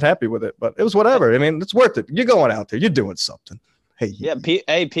 Wasn't that happy with it, but it was whatever. I mean, it's worth it. You're going out there. You're doing something. Hey, Yeah,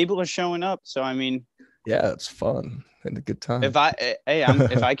 people are showing up, so I mean, yeah, it's fun and a good time. if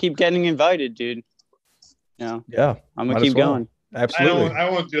I keep getting invited, dude, you know, yeah, I'm might gonna as keep well. going. Absolutely. I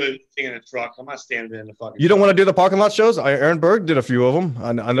won't do a thing in a truck. I'm not standing in the fucking. You don't want to do the parking lot shows? Aaron Berg did a few of them.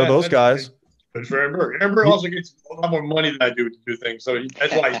 I know those guys. But for Aaron Berg. Aaron Berg also gets a lot more money than I do to do things, so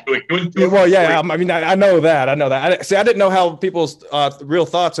that's why he's doing. Well, yeah, I mean, I know that. I didn't know how people's real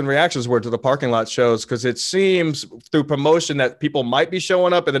thoughts and reactions were to the parking lot shows because it seems through promotion that people might be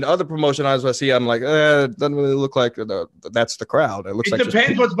showing up, and then other promotion I see, I'm like, it doesn't really look like that's the crowd. It looks like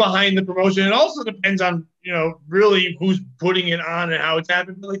depends what's behind the promotion. It also depends on really who's putting it on and how it's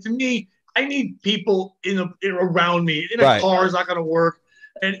happening. But like to me, I need people around me. In a car is not going to work.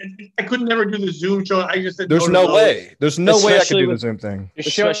 And I could never do the Zoom show. I just said there's no way. There's no way I could do the Zoom thing.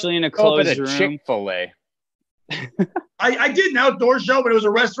 Especially in a closed room. Chick-fil-A. I did an outdoor show, but it was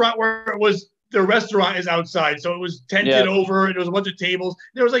a restaurant where the restaurant is outside. So it was tented over and there was a bunch of tables.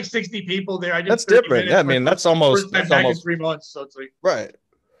 There was like 60 people there. I did that's different. Yeah, I mean, that's almost in 3 months. So it's like right. It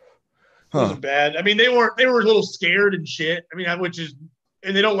wasn't bad. I mean, they were a little scared and shit. I mean,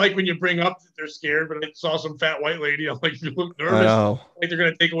 and they don't like when you bring up that they're scared, but I saw some fat white lady. I'm like, you look nervous. Like they're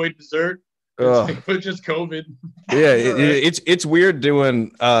going to take away dessert. It's just COVID. Yeah, it's weird doing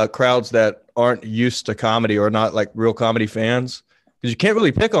crowds that aren't used to comedy or not like real comedy fans because you can't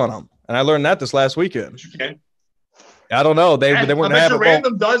really pick on them. And I learned that this last weekend. You can. I don't know. They weren't having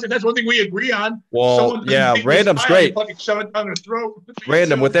random does, and that's one thing we agree on. Well, yeah, random's great. Fucking shove it down their throat.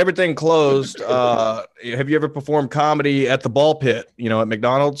 Random with everything closed. Have you ever performed comedy at the ball pit? At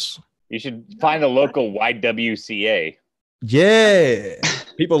McDonald's. You should find a local YWCA. Yeah,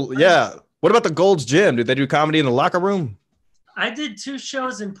 people. Yeah. What about the Gold's Gym? Did they do comedy in the locker room? I did 2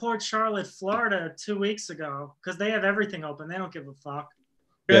 shows in Port Charlotte, Florida 2 weeks ago because they have everything open. They don't give a fuck.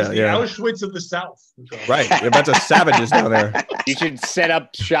 Yeah. Auschwitz of the South. Right. A bunch of savages down there. You should set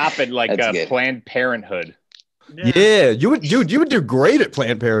up shop at like Planned Parenthood. Yeah, you would do great at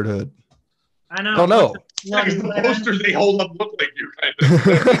Planned Parenthood. I know. Oh no. The posters they hold up look like you kind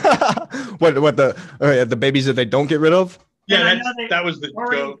of. what the babies that they don't get rid of? Yeah, that was the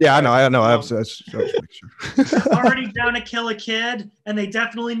joke. Yeah, I know. I was already down to kill a kid, and they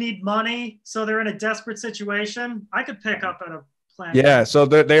definitely need money, so they're in a desperate situation. I could pick up at a Planned. Yeah, so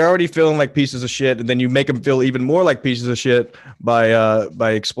they're already feeling like pieces of shit, and then you make them feel even more like pieces of shit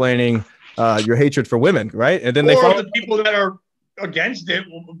by explaining your hatred for women, right? And then the people that are against it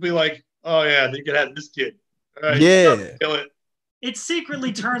will be like, "Oh yeah, they could have this kid." Kill it. It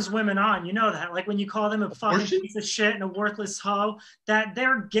secretly turns women on. You know that. Like when you call them a fucking piece of shit and a worthless hoe, that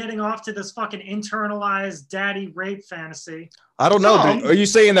they're getting off to this fucking internalized daddy rape fantasy. I don't know. Are you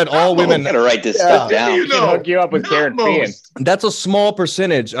saying that all women gotta write this stuff down? You know, hook you up with Karen Fian. That's a small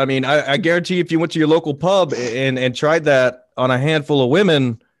percentage. I mean, I guarantee if you went to your local pub and tried that on a handful of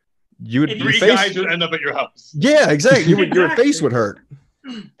women, you would three guys would end up at your house. Yeah, exactly. Your face would hurt.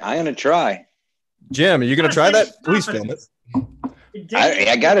 I'm gonna try. Jim, are you gonna try that? Please film it.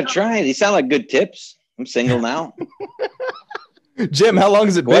 I gotta try. These sound like good tips. I'm single now. Jim, how long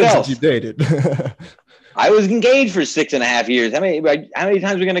has it been since you dated? I was engaged for 6.5 years. How many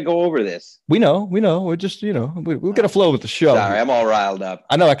times are we gonna go over this? We know. We're just, we're gonna flow with the show. Sorry, I'm all riled up.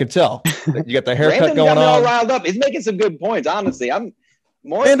 I know, I can tell. You got the haircut Brandon going got me on. all riled up. He's making some good points. Honestly, I'm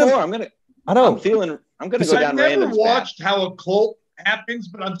more and more. I'm gonna go down I've never Randon's watched path. how a cult happens,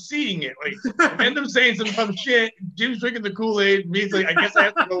 but I'm seeing it. Like random saying some dumb shit. Jim's drinking the Kool-Aid. Means like I guess I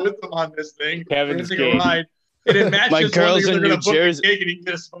have to go with them on this thing. Kevin's take a ride. And it matches My girl's in New Jersey. And he can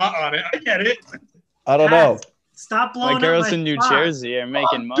get a spot on it. I get it. I don't know. Stop blowing My girls up in New spot. Jersey are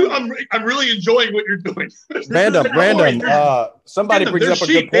making money. Dude, I'm really enjoying what you're doing. Random. Somebody brings up a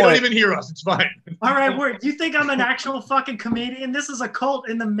good point. They don't even hear us. It's fine. All right, you think I'm an actual fucking comedian? This is a cult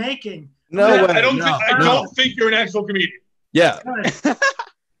in the making. No way. I don't think you're an actual comedian. Yeah.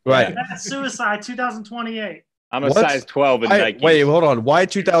 Right. That's suicide 2028. I'm a size 12 in Nike. Wait, hold on. Why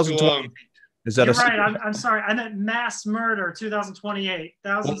 2020? Is that You're right. I'm sorry. I meant mass murder 2028.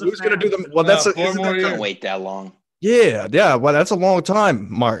 Thousands of who's going to do them? Well, that's Don't wait that long. Yeah. Well, that's a long time,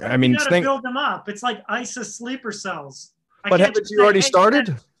 Mark. I mean, you gotta build them up. It's like ISIS sleeper cells. But haven't you already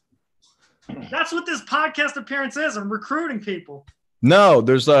started? That's what this podcast appearance is. I'm recruiting people. No,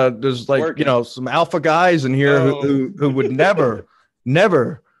 there's like some alpha guys in here who would never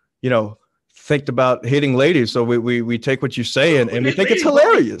think about hitting ladies. So we take what you say and we think it's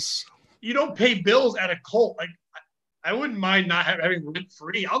hilarious. you don't pay bills at a cult. Like, I wouldn't mind not having rent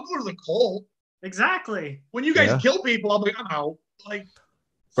free. I'll go to the cult. Exactly. When you guys kill people, I'm like, I'm out. Like,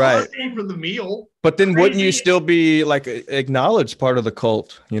 right. Paying for the meal. But then wouldn't you still be like acknowledged part of the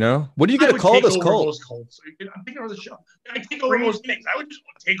cult? You know, what do you get to call this cult? Most cults. I'm thinking of the show. I take over most things. I would just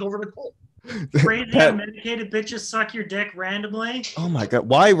want to take over the cult. Crazy unmedicated bitches suck your dick randomly. Oh my god!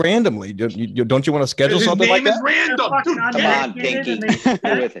 Why randomly? Don't you want to schedule something like that? His name is random. Dude, come on, Pinky.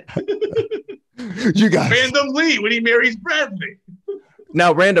 Go with it. You guys. Randomly when he marries Bradley.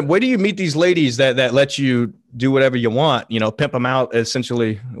 Now, Random, where do you meet these ladies that let you do whatever you want? You know, pimp them out.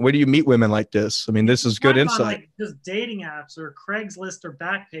 Essentially, where do you meet women like this? I mean, this is good insight. Like just dating apps or Craigslist or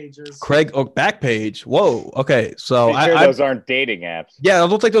Backpages. Backpage. Whoa. Okay, so those aren't dating apps. Yeah, I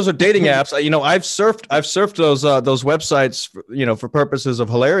don't think those are dating apps. You know, I've surfed those websites, for purposes of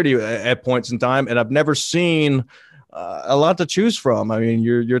hilarity at points in time, and I've never seen a lot to choose from. I mean,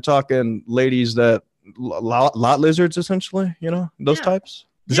 you're talking ladies that. Lot lizards, essentially, those types.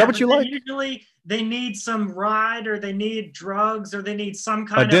 Is that what you like? Usually they need some ride, or they need drugs, or they need some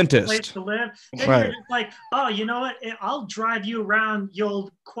kind of dentist. Place to live. Then right. You're just like, oh, you know what? I'll drive you around.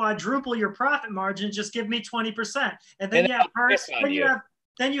 You'll quadruple your profit margin. Just give me 20%, and then you have her.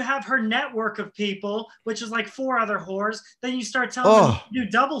 Then you have her network of people, which is like 4 other whores. Then you start telling them you do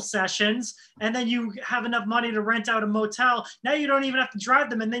double sessions, and then you have enough money to rent out a motel. Now you don't even have to drive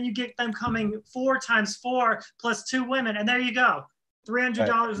them, and then you get them coming 4 times 4 plus 2 women, and there you go,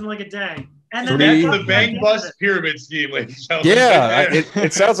 $300 in like a day. And then that's the bank bust pyramid scheme, ladies and gentlemen. Yeah,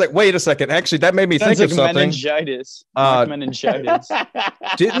 it sounds like. Wait a second. Actually, that made me think of something. Meningitis. Meningitis.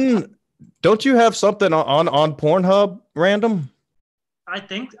 Don't you have something on Pornhub, Random? I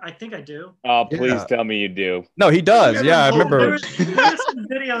think I do. Oh, please tell me you do. No, he does. Yeah, I remember. There was some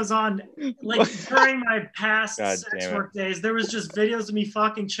videos on, like, during my past sex work days, there was just videos of me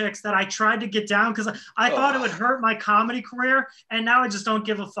fucking chicks that I tried to get down because I thought it would hurt my comedy career, and now I just don't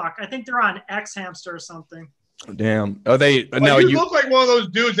give a fuck. I think they're on X Hamster or something. Damn. Are they? Well, no, you look like one of those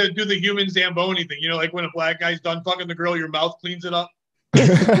dudes that do the human Zamboni thing. You know, like when a black guy's done fucking the girl, your mouth cleans it up.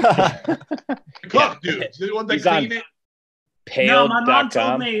 The cuck dudes. The one that clean it. No, my mom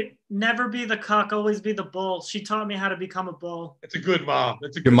told me never be the cuck, always be the bull. She taught me how to become a bull. It's a good mom.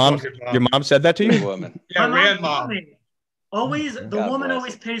 That's a good mom. Your mom said that to you? Woman. Yeah, mom. Always, the woman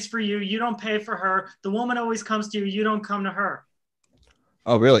always pays for you. You don't pay for her. The woman always comes to you. You don't come to her.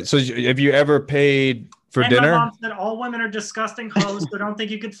 Oh, really? So have you ever paid for dinner? My mom said all women are disgusting hoes, so don't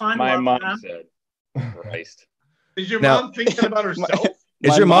think you could find my love mom in them. said, Christ. Is your mom thinking about herself?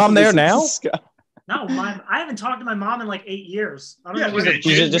 Is your mom there now? No, I haven't talked to my mom in like 8 years. I don't know.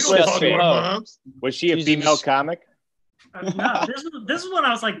 Was she a female comic? No, this is when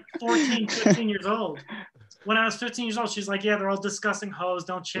I was like 14, 15 years old. When I was 15 years old, she's like, yeah, they're all disgusting hoes.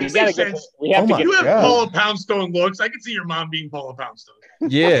 Don't chase. You have Paula Poundstone looks. I can see your mom being Paula Poundstone.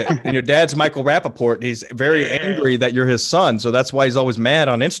 Yeah, and your dad's Michael Rappaport. He's very angry that you're his son, so that's why he's always mad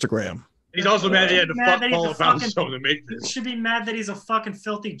on Instagram. He's also mad he had to fuck Paula Poundstone to make this. He should be mad that he's a fucking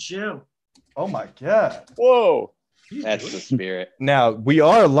filthy Jew. Oh my God. Whoa. That's the spirit. Now, we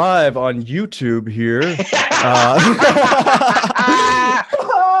are live on YouTube here. That's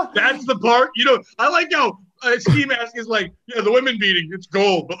the part. I like how Ski Mask is like, yeah, the women beating, it's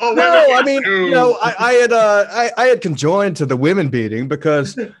gold. But I mean, I had conjoined to the women beating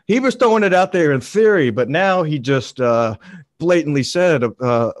because he was throwing it out there in theory, but now he just blatantly said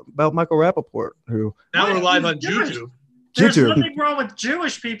about Michael Rappaport, who now we're live on YouTube. There's nothing wrong with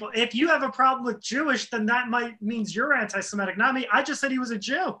Jewish people. If you have a problem with Jewish, then that means you're anti-Semitic, not me. I just said he was a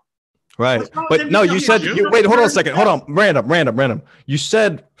Jew. Right. But no, you said, wait, hold on a second. Hold on. Random. You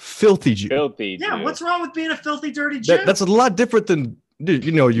said filthy Jew. Filthy Jew. Yeah, what's wrong with being a filthy, dirty Jew? That's a lot different than,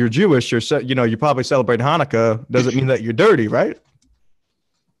 you're Jewish. You probably celebrate Hanukkah. Doesn't mean that you're dirty, right?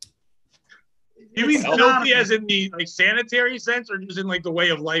 You mean filthy as in the sanitary sense, or just in like the way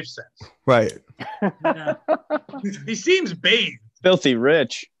of life sense? Right. Yeah. He seems bathed. Filthy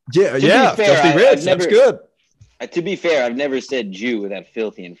rich. Yeah. Fair, filthy rich. That's good. To be fair, I've never said Jew with that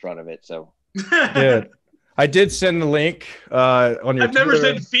filthy in front of it. So. Yeah. I did send the link on your I've never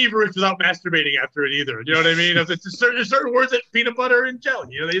said feverish without masturbating after it either. You know what I mean? There's certain words that peanut butter and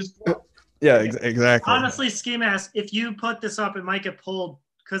jelly. They just. Yeah, exactly. Honestly, Ski Mask, if you put this up, it might get pulled.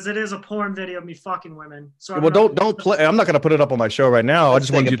 Because it is a porn video of me fucking women. So don't play. I'm not gonna put it up on my show right now. I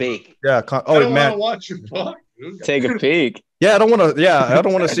just want you to. Yeah. I don't want to watch your fuck. Take a peek. Yeah, I don't want to. Yeah, I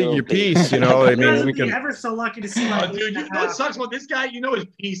don't want to see your piece. I mean, we can. Ever so lucky to see my. Dude, you know what sucks about this guy? His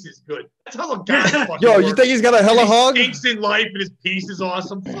piece is good. That's how a guy. Yo, you think he's got a hella hog? He stinks in life, and his piece is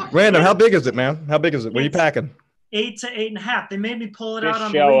awesome. Fuck Random. How big is it, man? How big is it? What are you packing? 8 to 8.5. They made me pull it out Just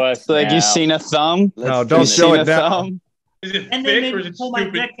on show the us. So, like, now. you seen a thumb? No, Let's don't You finish. show seen it a down. thumb? Is it And they thick made or me is it pull my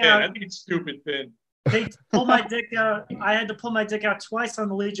stupid dick thin? out. I think it's stupid thin. They pulled my dick out. I had to pull my dick out twice on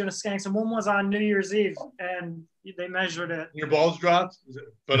the Legion of Skanks, and one was on New Year's Eve, and they measured it. Your balls dropped?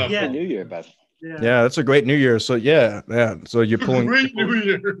 But Yeah. New Year, but Yeah, that's a great New Year. So yeah. So you're pulling Great New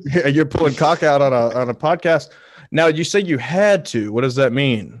Year. yeah, you're pulling cock out on a podcast. Now you say you had to. What does that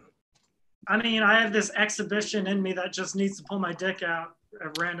mean? I mean, I have this exhibition in me that just needs to pull my dick out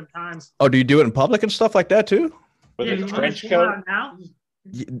at random times. Oh, do you do it in public and stuff like that too? With Yeah, a you want me trench to pull it coat. out now?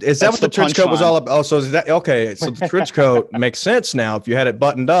 Is that That's what the the trench coat was punchline. all about? Oh, so is that okay? So the trench coat makes sense now. If you had it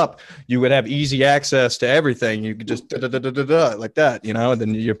buttoned up, you would have easy access to everything. You could just da-da-da-da-da, like that, you know, and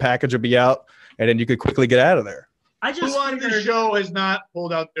then your package would be out, and then you could quickly get out of there. I Who just on this figured show has not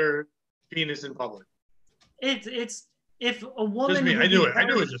pulled out their penis in public? it's if a woman Just me. would I knew be it. I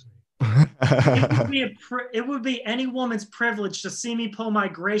knew it was just me. it would be any woman's privilege to see me pull my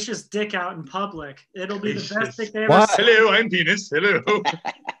gracious dick out in public. It'll be the best dick they ever Why? saw. Hello, I'm penis. Hello.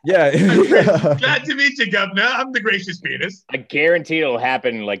 Yeah. Glad to meet you, Governor. I'm the gracious penis. I guarantee it'll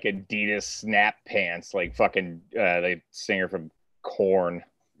happen in, like, Adidas snap pants, like fucking the singer from Korn,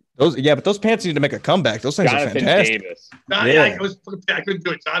 But those pants need to make a comeback. Those things are Jonathan fantastic. Davis. Nah, Yeah. I couldn't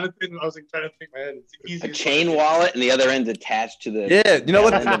do it. Jonathan, I was like trying to think in my head. It's easy. a chain wallet and the other end's attached to the Yeah, you know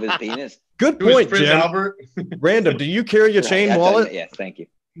what? end of his penis. Good It was point, Prince Jim. Albert. Random. Do you carry a chain Right, wallet? Yes, thank you.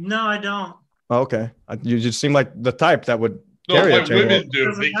 No, I don't. Oh, okay. You just seem like the type that would No, carry a what chain women wallet.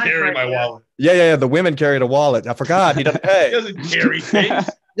 do. They carry my wallet. Yeah. The women carried a wallet. I forgot. He doesn't He pay. doesn't carry things.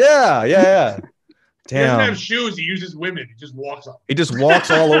 Yeah. He doesn't Damn. have shoes. He uses women. He just walks on. He just walks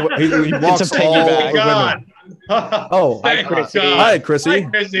all over. He walks a all piggyback. over women. God. Oh, Thank Chrissy. God. hi, Chrissy. Hi,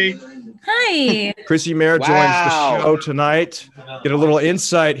 Chrissy. Hi. Chrissy Mayer joins Wow. the show tonight. Get a little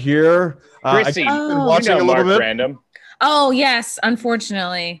insight here. Chrissy, I've been Oh. watching you know a little Mark bit. Random. Oh, yes,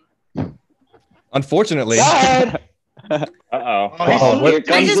 unfortunately. Unfortunately. God. Uh-oh. Oh, Uh-oh, what- Here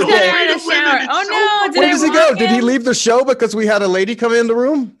I comes just the got dick. out of the shower. Oh, no. Did Where I does he walk go? Did he in? leave the show because we had a lady come in the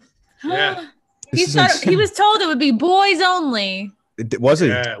room? Yeah. He This is thought insane. he was told it would be boys only. Was he?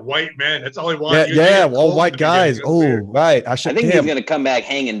 Yeah, white men. That's all he Yeah, wanted. all white guys. Oh, right. I I should. think he's Damn. gonna come back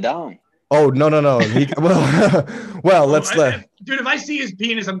hanging down. Oh, no. Well, let's let. Dude, if I see his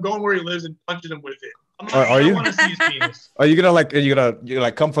penis, I'm going where he lives and punching him with it. Are you? I want to see his penis. Are you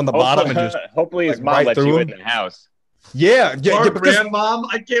gonna come from the bottom and just? Hopefully his like, mom right lets through you him? in the house. Yeah, Or because Rand Mom.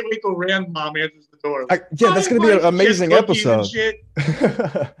 I can't wait till Rand Mom answers the door. that's gonna be an amazing episode.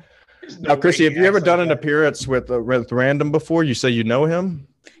 Now, Chrissy, have you ever done an appearance with Random before? You say you know him?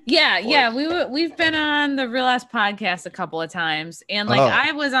 Yeah. We've been on the Real Ass podcast a couple of times, and like Oh.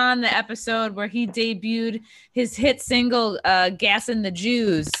 I was on the episode where he debuted his hit single "Gassin' the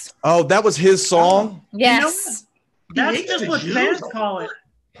Jews." Oh, that was his song. Yes. That's hates just the what Jews. fans call it.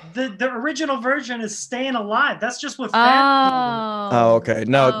 The original version is "Staying Alive." That's just what fans call Oh, okay.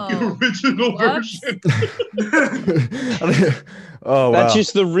 No. The original Whoops. version. Oh, That's wow.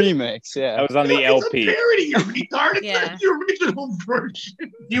 just the remix. That Yeah. was on the It's LP. a parody, you retard. It's Yeah. not the original version. it.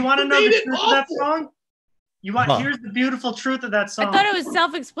 Do you want to know Made the it truth of that awful. song? You want? Huh. Here's the beautiful truth of that song. I thought it was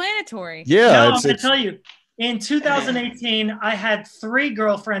self-explanatory. Yeah, No, I'm it's, gonna it's tell you. In 2018, I had 3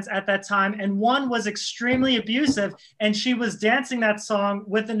 girlfriends at that time, and one was extremely abusive, and she was dancing that song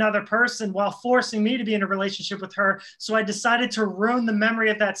with another person while forcing me to be in a relationship with her. So I decided to ruin the memory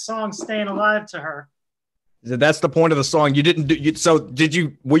of that song, "Staying Alive," to her. that's the point of the song. You didn't do. So did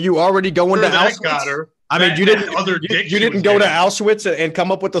you? Were you already going to That Auschwitz? got her. I mean, That- you that didn't. other You, dick you she didn't was go to getting. Auschwitz and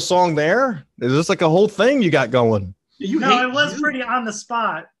come up with the song there. Is this like a whole thing you got going? You No, hate it was Jews. pretty on the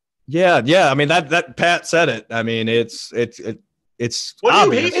spot. Yeah. I mean that Pat said it. I mean it's What do you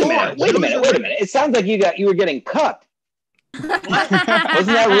obvious. hate Wait a minute. It sounds like you were getting cut. Wasn't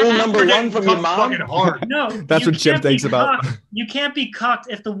that rule number You're 1 getting from your cucked mom? fucking hard. No, That's you what Jim can't be thinks about. cucked. You can't be cucked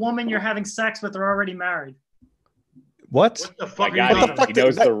if the woman you're having sex with are already married. What? What the My fuck? God, What the fuck he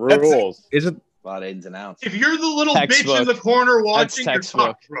knows did- the that's- rules. Is it? A lot of ins and outs. If you're the little bitch Textbook. in the corner watching, you're textbook.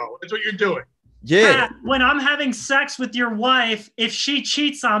 fucked, bro. That's what you're doing. Yeah. Pat, when I'm having sex with your wife, if she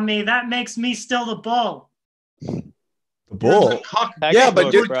cheats on me, that makes me still the bull. The You're bull. the cuck. Yeah,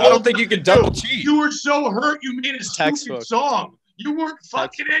 but Textbook, I bro. don't think you can double cheat. You were so hurt you made a stupid Textbook. song. You weren't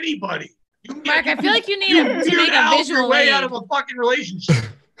fucking anybody. Mark, I feel like you need you to figured make a out visual your way aid. out of a fucking relationship.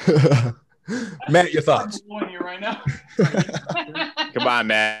 Matt, your thoughts? Come on,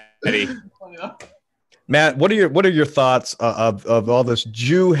 Maddie. Matt, what are your thoughts of all this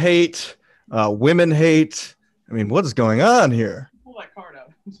Jew hate, women hate? I mean, what is going on here?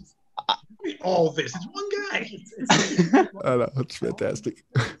 All this. It's one guy. I know, it's fantastic.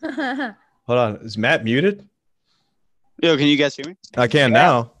 Hold on, is Matt muted? Yo, can you guys hear me? I can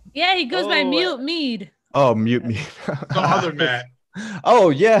now. Yeah, he goes by Mute Mead. Oh, mute me. The other Matt. Oh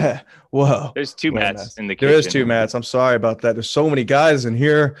yeah. Whoa. There's two Matts in the There kitchen. is two Matts. I'm sorry about that. There's so many guys in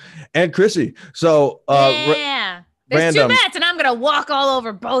here, and Chrissy. So Yeah. There's random. two Matts, and I'm gonna walk all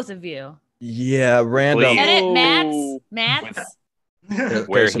over both of you. Yeah, random. Get it, Oh. Matts? Matts? Okay,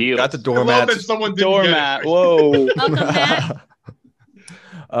 Wear so heels. got the I love that doormats. someone didn't Doormat. get it. Whoa. Welcome, Matt.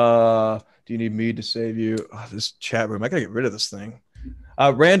 Do you need me to save you? Oh, this chat room. I gotta get rid of this thing.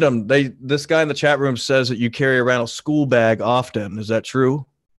 Random. This guy in the chat room says that you carry around a school bag often. Is that true?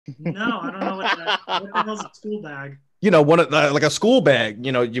 No, I don't know what the hell's a school bag. You know, like a school bag.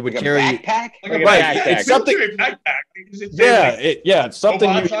 You know, you would Like a carry. backpack? Like a Right, backpack. it's something- It's a backpack. It's Yeah, like, it's something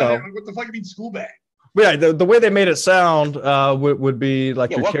you robots on know. it. What the fuck you mean school bag? Yeah, the way they made it sound would be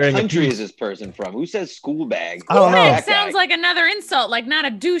like Yeah, you're what carrying a country piece. is this person from? Who says school bag? I don't know. Bag Backpack. sounds like another insult, like not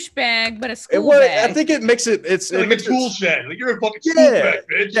a douchebag, but a school Well, bag. I think it makes it. It Like a makes tool it, shed. Like you're a fucking school Yeah. bag,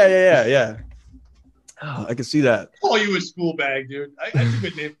 bitch. Yeah. Oh, I can see that. Call you a school bag, dude. That's a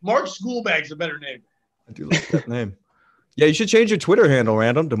good name. Mark Schoolbag's a better name. I do like that name. Yeah, you should change your Twitter handle,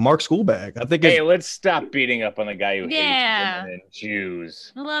 Random, to Mark Schoolbag. I think. Hey, It's, let's stop beating up on the guy who Yeah. hates women and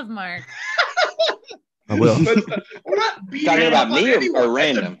Jews. I love Mark. I will. But we're not beating Talking up about on me or anyone. That's a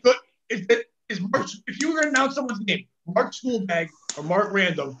random? good- Is Mark, if you were going to announce someone's name, Mark Schoolbag or Mark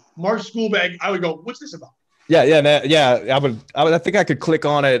Random, Mark Schoolbag, I would go, what's this about? Yeah. I think I could click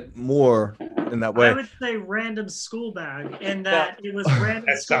on it more in that I way. would say random school bag, and that it was random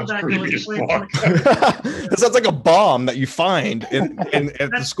That school sounds bag creepy that as was placed in fuck. the It sounds like a bomb that you find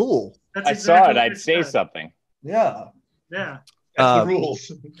at the school. That's I exactly saw it. what I'd it say said. something. Yeah. Yeah. That's the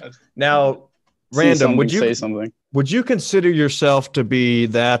rules. Now, See Random, something, would say you something? consider yourself to be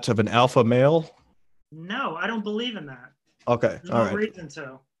that of an alpha male? No, I don't believe in that. Okay. There's All no right. reason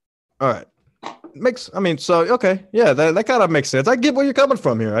to. All right. Okay. Yeah, that kind of makes sense. I get where you're coming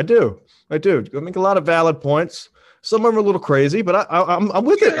from here. I do. I make a lot of valid points. Some of them are a little crazy, but I'm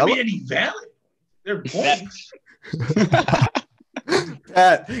with it. Can't be any valid. They're points.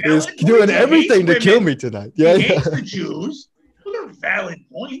 Pat is Valid doing points. He everything to hates kill women. me tonight. He Yeah. hates the Jews. Those are valid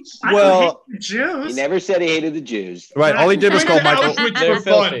points. I Well- don't hate the Jews. He never said he hated the Jews. Right. All he did was He call went to Michael. Auschwitz They're for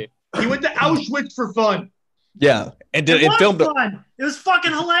fun. filthy. He went to Auschwitz for fun. Yeah. And It it was filmed it. fun. It was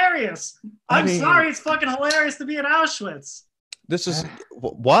fucking hilarious. I I'm mean- sorry, it's fucking hilarious to be in Auschwitz. This is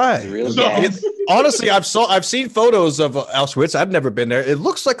why. Real So- gas. Honestly, I've seen photos of Auschwitz. I've never been there. It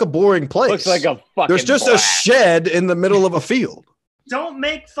looks like a boring place. Looks like a fucking. There's just a blast. shed in the middle of a field. Don't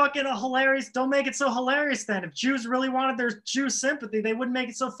make fucking a hilarious. Don't make it so hilarious. Then, if Jews really wanted their Jew sympathy, they wouldn't make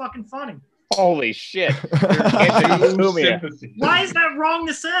it so fucking funny. Holy shit! Jew Mumia. sympathy. Why is that wrong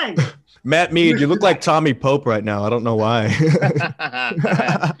to say? Matt Mead, you look like Tommy Pope right now. I don't know why.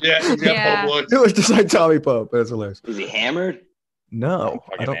 Yeah, he's got Yeah. both looks. You look just like Tommy Pope. That's hilarious. Is he hammered? No,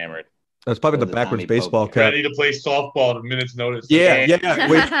 I Fucking don't. hammered. That's probably the Those are backwards Tommy baseball Pope. cap. Ready to play softball at a minute's notice. Yeah,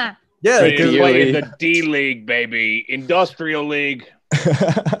 wait, yeah. Ready to because- play in the D League, baby, Industrial League.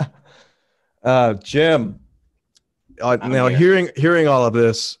 Jim. I'm Now here. hearing all of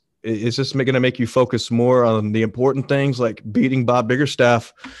this, is this going to make you focus more on the important things like beating Bob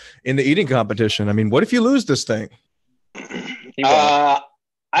Biggerstaff in the eating competition? I mean, what if you lose this thing? He won't.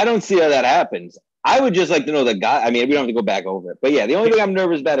 I don't see how that happens. I would just like to know the guy. I mean, we don't have to go back over it, but yeah, the only thing I'm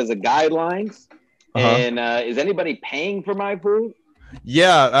nervous about is the guidelines. Uh-huh. And is anybody paying for my food?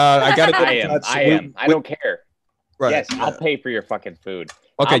 Yeah, I got to. I am. I don't care. Right. Yes, I'll pay for your fucking food.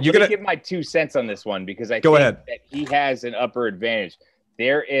 Okay, I'm you're gonna gonna. give my 2 cents on this one because I Go think ahead. that he has an upper advantage.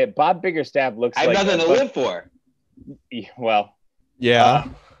 Bob Biggerstaff looks I have like nothing to live for. Well, Yeah,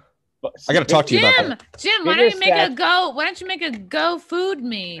 but- I got to talk to you about that. Jim, why don't you make a Biggerstaff- go? Why don't you make a go food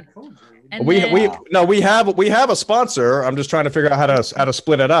me? And We then- we have a sponsor. I'm just trying to figure out how to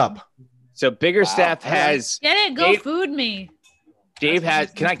split it up. So Biggerstaff Wow. has get it. Go Dave- food me. Dave has.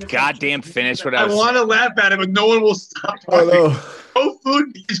 Can I goddamn finish what I I was? want to laugh at it, but no one will stop Oh, talking. Oh,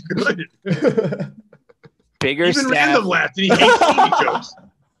 food is good. Even Biggerstaff. random laughed, and he hates TV jokes.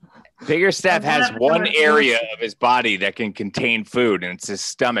 Biggerstaff has I'm one not- area of his body that can contain food, and it's his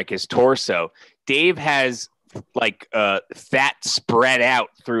stomach, his torso. Dave has like fat spread out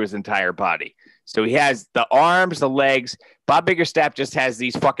through his entire body. So he has the arms, the legs. Bob Biggerstaff just has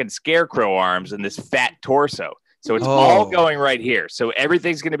these fucking scarecrow arms and this fat torso. So it's all Oh. going right here. So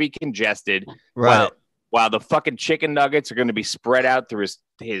everything's going to be congested. Right. While the fucking chicken nuggets are going to be spread out through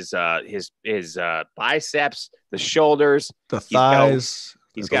his biceps, the shoulders. The He's got a- thighs.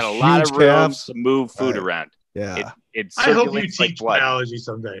 He's those got a lot of huge room calves. to move food Right. around. Yeah, It I hope you circulates like teach blood. biology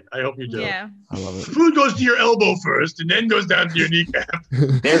someday. I hope you do. Yeah. I love it. Food goes to your elbow first, and then goes down to your kneecap.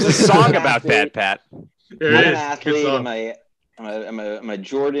 There's a song about that, Pat. There I'm it an is. athlete. Good I'm a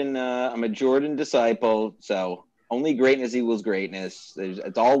Jordan disciple. So only greatness equals greatness.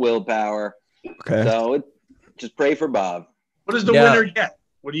 It's all willpower. Okay. So just pray for Bob. What does the Yeah. winner get?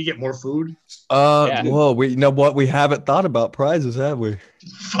 What do you get? More food? Yeah. Whoa, you know what? We haven't thought about prizes, have we?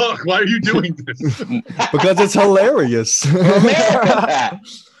 Fuck! Why are you doing this? Because it's hilarious. America, Pat.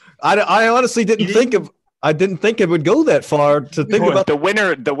 I honestly didn't think it would go that far to think about. The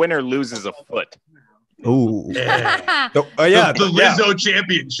winner loses a foot. Ooh. Yeah. Yeah. The Lizzo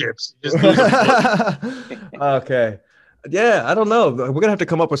championships. Just lose a foot. Okay. Yeah, I don't know. We're gonna have to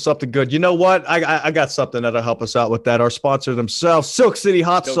come up with something good. You know what? I got something that'll help us out with that. Our sponsor themselves, Silk City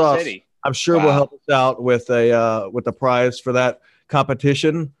Hot Silk Sauce. City. I'm sure will help us out with a prize for that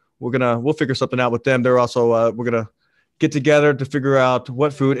competition. We'll figure something out with them. They're also we're gonna get together to figure out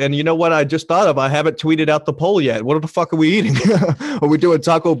what food. And you know what? I just thought of. I haven't tweeted out the poll yet. What the fuck are we eating? Are we doing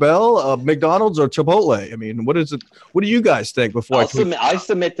Taco Bell, McDonald's, or Chipotle? I mean, what is it? What do you guys think before I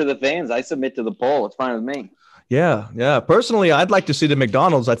submit to the fans. I submit to the poll. It's fine with me. Yeah. Personally, I'd like to see the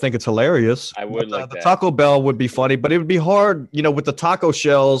McDonald's. I think it's hilarious. I would the Taco Bell would be funny, but it would be hard, with the taco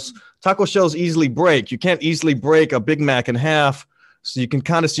shells. Taco shells easily break. You can't easily break a Big Mac in half, so you can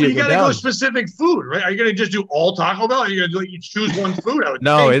kind of see it You go gotta down. go specific food, right? Are you gonna just do all Taco Bell? Or are you gonna you choose one food? I would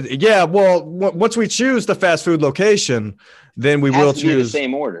No, think. once we choose the fast food location, then we will Has to be the choose.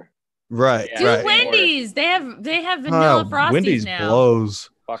 same order. Right. Do right. Wendy's. They have vanilla frosties Wendy's now. blows.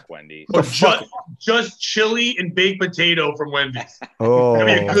 Fuck Wendy's. Or just chili and baked potato from Wendy's. Oh,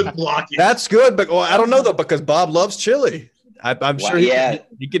 That'd be a good blockage. that's good, but I don't know though because Bob loves chili. I'm sure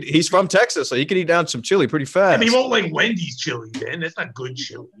he's from Texas, so he could eat down some chili pretty fast. I mean, he won't like Wendy's chili, then. That's not good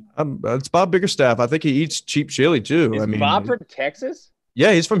chili. It's Bob Biggerstaff. I think he eats cheap chili too. Is Bob from Texas?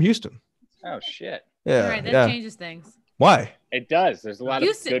 Yeah, he's from Houston. Oh shit. Yeah, All right, that changes things. Why? It does. There's a lot of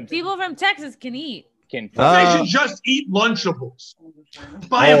good People from Texas can eat. They should just eat Lunchables.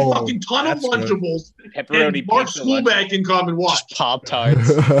 Buy a fucking ton of Lunchables. Pepperoni and Mark pizza Schoolback can come and watch. Pop Tarts.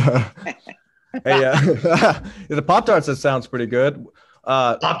 Hey, the Pop Tarts, that sounds pretty good.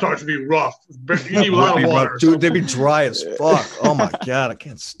 Pop Tarts would be rough. You need a lot of water. Dude, they'd be dry as fuck. Oh my god, I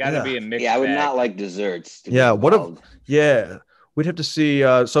can't stand. Gotta be a mix. Yeah, I would not like desserts. Yeah, we'd have to see.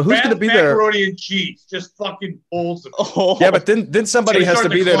 So who's going to be there? Macaroni and cheese, just fucking bowls of. Oh. Yeah, but then somebody has to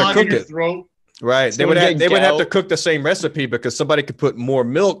be there to cook it. Throat. Right, they would have to cook the same recipe because somebody could put more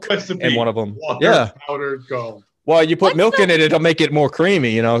milk in one of them. Water, powder, go. Well, you put milk in it, it'll make it more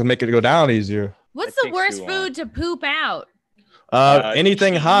creamy. Make it go down easier. What's the worst food to poop out?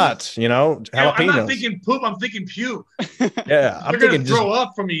 Anything hot, jalapenos. I'm not thinking poop. I'm thinking puke. Yeah, I'm You're thinking gonna throw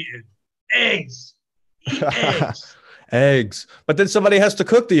up from eating eggs. Eat eggs. Eggs, but then somebody has to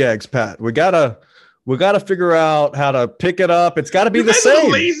cook the eggs, Pat. We gotta figure out how to pick it up. It's got to be the same.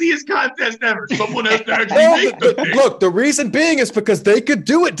 The laziest contest ever. Someone has to actually make the thing. Look, the reason being is because they could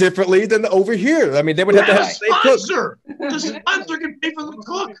do it differently than over here. I mean, they would have to have the same cook. The sponsor can pay for the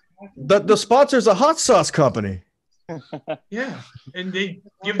cook. The sponsor's a hot sauce company. Yeah, and they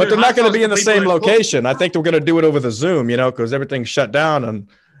give. But they're not going to be in the same location. I think we're going to do it over the Zoom, because everything's shut down, and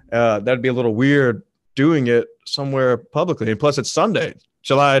that'd be a little weird doing it somewhere publicly. And plus, it's Sunday,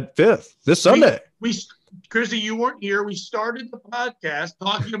 July 5th, this Sunday. Chrissy, you weren't here. We started the podcast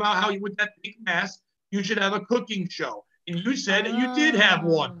talking about how with that big mask, you should have a cooking show, and you said that you did have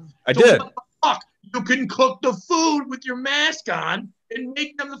one. I did. What the fuck? You can cook the food with your mask on and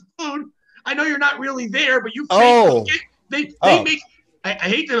make them the food. I know you're not really there, but you. They make. I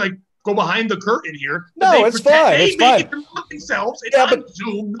hate to go behind the curtain here. No, it's fine. They it's make fine. it themselves. It's on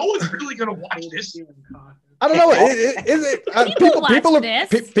Zoom. No one's really gonna watch this. I don't know.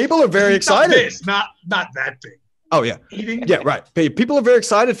 People are very excited. Not that thing. Oh yeah, yeah, right. People are very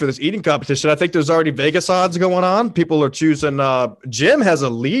excited for this eating competition. I think there's already Vegas odds going on. People are choosing. Jim has a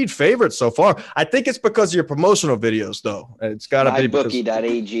lead favorite so far. I think it's because of your promotional videos, though. It's got to be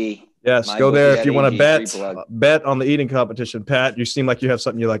MyBookie.ag. Yes, go there if you want to bet on the eating competition. Pat, you seem like you have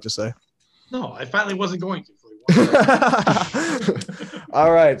something you'd like to say. No, I finally wasn't going to.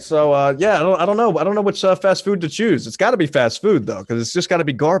 All right, so I don't know. I don't know which fast food to choose. It's got to be fast food though, because it's just got to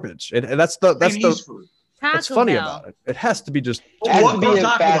be garbage. And that's the food. What's funny about it? It has to be just. It has to be a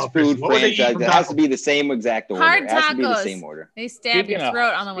fast food franchise. It has to be the same exact order. Hard it has to be the tacos. same order. They stab your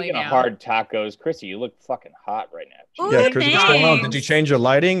throat on the way down. Hard tacos, Chrissy, you look fucking hot right now. Ooh, Yeah, Chris, what's going on? Did you change your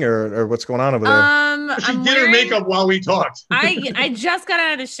lighting or what's going on over there? She did her makeup while we talked. I just got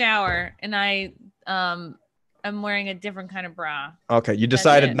out of the shower and I'm wearing a different kind of bra. Okay, you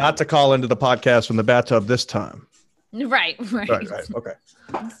decided not to call into the podcast from the bathtub this time. Right. Okay.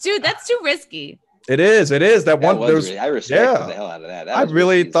 Dude, that's too risky. It is. That one. I respect the hell out of that. I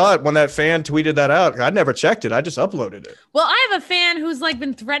really thought when that fan tweeted that out, I never checked it. I just uploaded it. Well, I have a fan who's like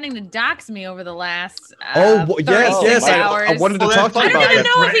been threatening to dox me over the last yes. hours. I wanted to talk to you about that. I don't even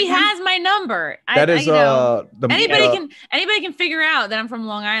know if he has my number. Anybody can figure out that I'm from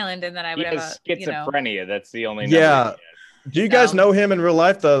Long Island and that I would have schizophrenia. That's the only. Yeah. Do you guys know him in real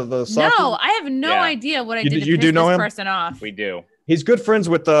life? The no, I have no idea what I did to piss this person off. We do. He's good friends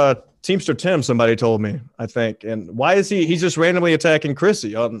with Teamster Tim. Somebody told me, I think. And why is he's just randomly attacking Chrissy?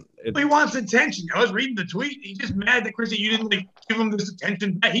 He wants attention. I was reading the tweet. He's just mad that Chrissy, you didn't give him this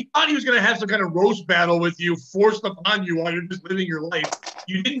attention back. He thought he was going to have some kind of roast battle with you, forced upon you while you're just living your life.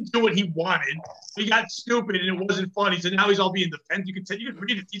 You didn't do what he wanted. He got stupid and it wasn't funny. So now he's all being defensive. You can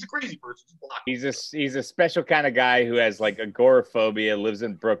read it. He's a crazy person. He's a special kind of guy who has like agoraphobia, lives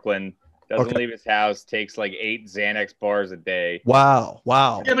in Brooklyn. Doesn't leave his house, takes like 8 Xanax bars a day. Wow.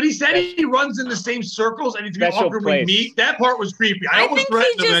 Yeah, but he said he runs in the same circles and he's awkwardly meet. That part was creepy. I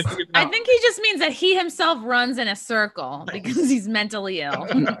think he just means that he himself runs in a circle because he's mentally ill.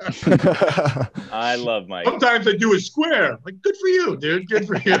 I love Mike. Sometimes I do a square. Like, good for you, dude. Good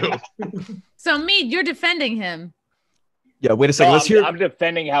for you. So, Mead, you're defending him. Yeah, wait a second. Let's hear. I'm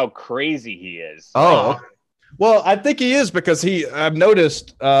defending how crazy he is. Oh. Well, I think he is because I've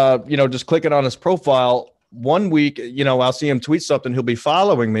noticed, just clicking on his profile one week, I'll see him tweet something. He'll be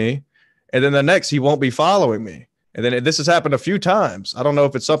following me. And then the next, he won't be following me. And then this has happened a few times. I don't know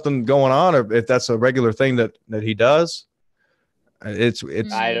if it's something going on or if that's a regular thing that he does. It's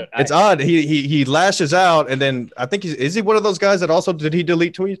odd. He lashes out. And then I think is he one of those guys that also, did he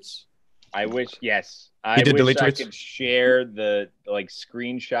delete tweets? I wish, yes. He did delete tweets? I could share the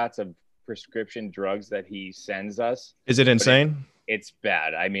screenshots of prescription drugs that he sends us. Is it insane? It's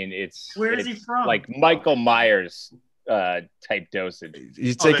bad. I mean, where is he from? Like Michael Myers type dosage.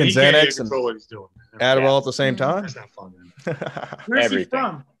 He's taking Xanax and Adderall at the same time. That's not fun. Where's he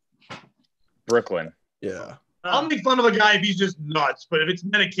from? Brooklyn. Yeah. I'll make fun of a guy if he's just nuts, but if it's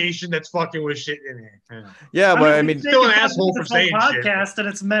medication that's fucking with shit in it. Yeah, but I mean, still an asshole for saying shit. Podcast and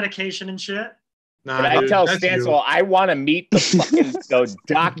it's medication and shit. But I tell Stancil, I want to meet the fucking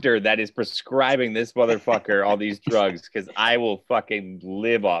doctor that is prescribing this motherfucker all these drugs because I will fucking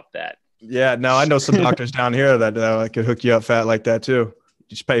live off that. Yeah, no, I know some doctors down here that could hook you up fat like that too. You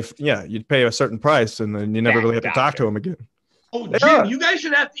just pay, you'd pay a certain price and then you never really have to talk to him again. Oh, Jim, you guys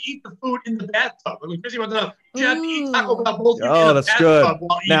should have to eat the food in the bathtub. I mean, Chrissy wants to know. You have to eat Taco Bell both. Oh, that's good.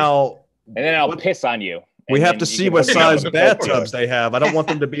 Now, and then I'll piss on you. We have to see what size bathtubs they have. I don't want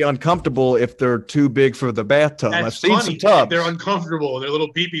them to be uncomfortable if they're too big for the bathtub. I've seen some tubs. They're uncomfortable. Their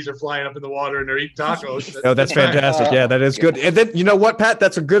little peepees are flying up in the water and they're eating tacos. Oh, that's fantastic. Yeah, that is good. And then, you know what, Pat?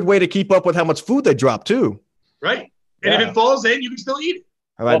 That's a good way to keep up with how much food they drop, too. Right. And if it falls in, you can still eat it.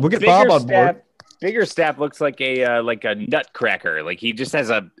 All right, we'll get Bob on board. Biggerstaff looks like a nutcracker. Like he just has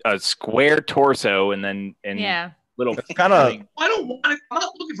a square torso and little kind of. I don't want it. I'm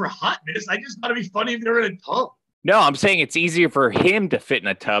not looking for hotness. I just thought it'd be funny if they were in a tub. No, I'm saying it's easier for him to fit in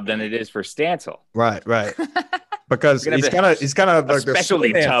a tub than it is for Stancil. Right. Because he's kind of a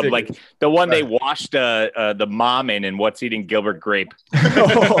specialty tub, like the one they washed the mom in What's Eating Gilbert Grape.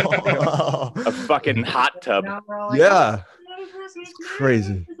 A fucking hot tub. Yeah. It's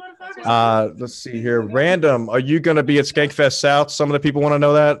crazy. Let's see here. Random. Are you going to be at Skankfest South? Some of the people want to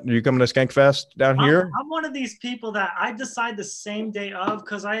know that. Are you coming to Skankfest down here? I'm one of these people that I decide the same day of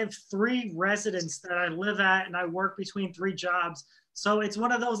because I have 3 residents that I live at and I work between 3 jobs. So it's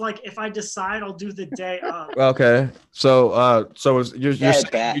one of those, like, if I decide, I'll do the day of. Okay. So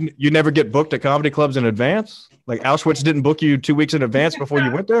you never get booked at comedy clubs in advance? Like Auschwitz didn't book you 2 weeks in advance before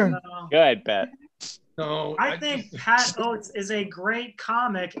you went there? No. Go ahead, Pat. No, I think Pat Oates is a great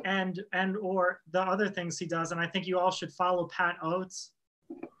comic and or the other things he does, and I think you all should follow Pat Oates.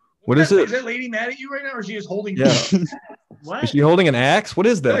 What is it? Is that lady mad at you right now, or is she just holding? Yeah. What? Is she holding an axe? What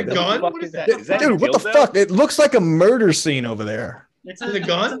is that? Is that a gun? What is that? Dude, what the fuck? It looks like a murder scene over there. It's a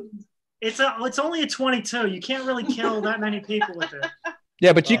gun. It's only a 22. You can't really kill that many people with it.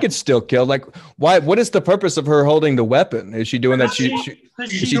 Yeah, but you could still kill. Like, why? What is the purpose of her holding the weapon? Is she doing that?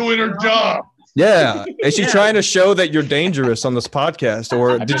 She's doing her job. Yeah. Is she trying to show that you're dangerous on this podcast,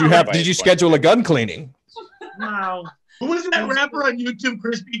 or did you schedule a gun cleaning? No. Who was that rapper on YouTube,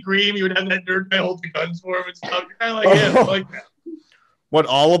 Krispy Kreme? You would have that nerd guy hold the guns for him and stuff. Kind of like him. I like that. What,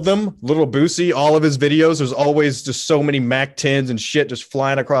 all of them? Little Boosie, all of his videos, there's always just so many Mac 10s and shit just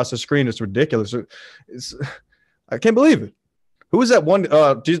flying across the screen. It's ridiculous. I can't believe it. Who was that one?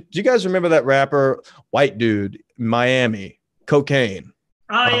 Do you guys remember that rapper, white dude, Miami, cocaine?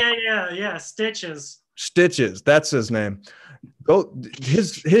 Oh, yeah. Stitches. Stitches, that's his name. Go,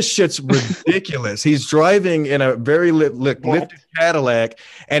 his shit's ridiculous. He's driving in a very lifted Cadillac,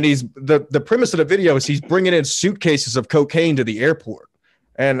 and the premise of the video is he's bringing in suitcases of cocaine to the airport,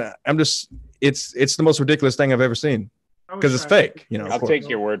 and I'm just it's the most ridiculous thing I've ever seen. Because it's fake, you know. I'll take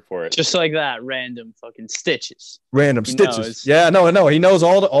your word for it. Just like that, random fucking stitches. Random stitches. Yeah, no. He knows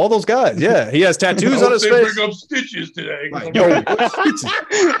all those guys. Yeah, he has tattoos on his face. Bring up Stitches today. Right. Yo,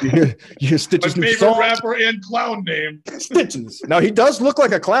 Stitches. You Stitches. My favorite rapper and clown name. Stitches. Now he does look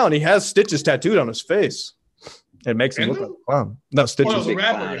like a clown. He has Stitches tattooed on his face. It makes him look like a clown. No, Stitches.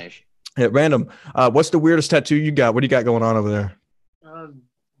 Yeah, Random. What's the weirdest tattoo you got? What do you got going on over there?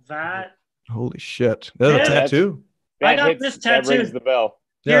 That. Holy shit! That's a tattoo. I got this tattooed. That rings the bell.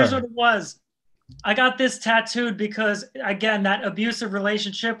 Here's what it was. I got this tattooed because, again, that abusive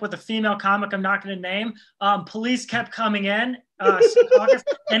relationship with a female comic I'm not going to name, police kept coming in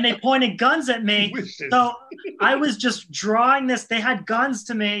and they pointed guns at me. So I was just drawing this. They had guns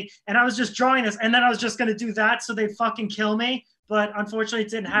to me, and I was just drawing this, and then I was just going to do that so they'd fucking kill me. But unfortunately, it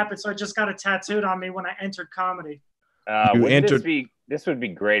didn't happen, so I just got it tattooed on me when I entered comedy. This would be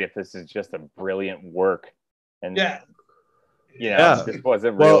great if this is just a brilliant work. And this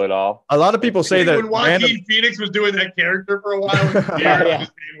wasn't real at all. A lot of people say that when Joaquin Phoenix was doing that character for a while, it was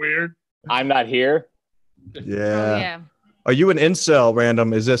being weird. I'm not here. Yeah. Are you an incel,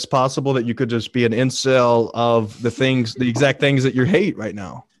 Random? Is this possible that you could just be an incel of the exact things that you hate right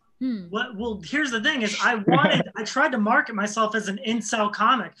now? Well, here's the thing: is I tried to market myself as an incel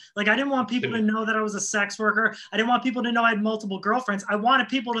comic. Like, I didn't want people to know that I was a sex worker. I didn't want people to know I had multiple girlfriends. I wanted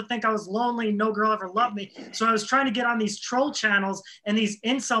people to think I was lonely, no girl ever loved me. So I was trying to get on these troll channels and these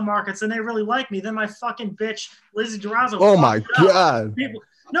incel markets, and they really liked me. Then my fucking bitch Lizzie Durazo. Oh my god!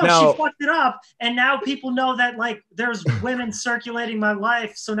 She fucked it up, and now people know that like there's women circulating my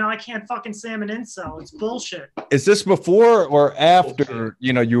life, so now I can't fucking say I'm an incel. It's bullshit. Is this before or after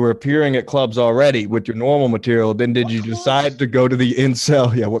you were appearing at clubs already with your normal material? Then did you decide to go to the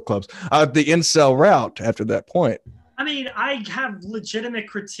incel? Yeah, what clubs? The incel route after that point. I mean, I have legitimate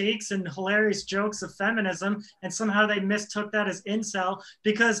critiques and hilarious jokes of feminism, and somehow they mistook that as incel,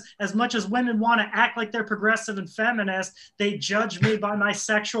 because as much as women want to act like they're progressive and feminist, they judge me by my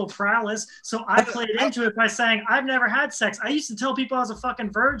sexual prowess. So I played into it by saying, I've never had sex. I used to tell people I was a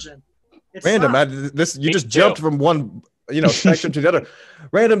fucking virgin. Random. You just jumped from one section to the other.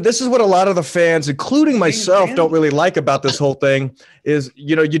 Random. This is what a lot of the fans, including myself, don't really like about this whole thing is,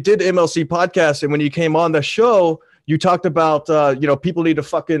 you did MLC podcast, and when you came on the show, you talked about, people need to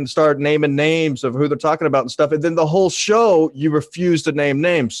fucking start naming names of who they're talking about and stuff. And then the whole show, you refused to name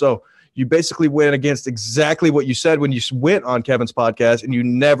names. So you basically went against exactly what you said when you went on Kevin's podcast, and you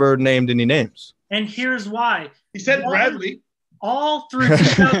never named any names. And here's why. He said Bradley. All through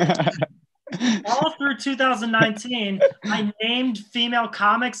 2019, I named female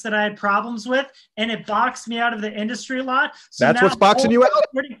comics that I had problems with, and it boxed me out of the industry a lot. So that's what's boxing you out?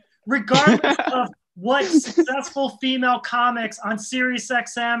 Regardless of what successful female comics on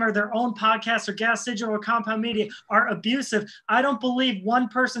SiriusXM or their own podcasts or Gas Digital or Compound Media are abusive, I don't believe one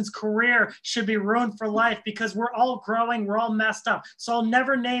person's career should be ruined for life, because we're all growing, we're all messed up. So I'll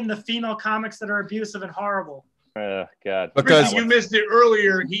never name the female comics that are abusive and horrible. Oh, God. Because you missed it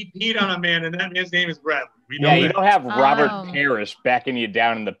earlier. He peed on a man, and that man's name is Bradley. You don't have Robert Parrish backing you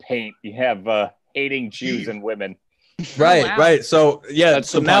down in the paint. You have hating Jews and women. Right, right. So now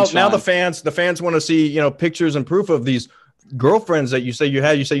the fans want to see pictures and proof of these girlfriends that you say you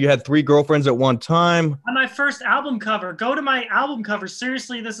had. You say you had 3 girlfriends at one time. On my first album cover, go to my album cover.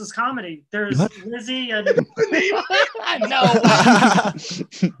 Seriously, this is comedy. There's Lizzie and no.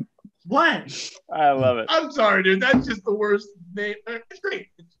 What? I love it. I'm sorry, dude. That's just the worst name. It's great.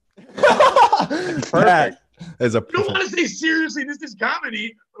 Perfect. You don't want to say seriously, this is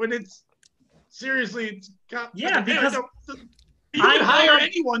comedy when it's seriously. It's because you can hire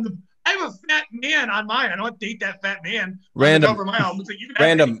anyone. I have a fat man on mine. I don't date that fat man. Random. Over my album, so you can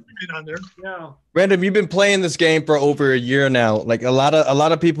Random. On there. Yeah. Random. You've been playing this game for over a year now. Like a lot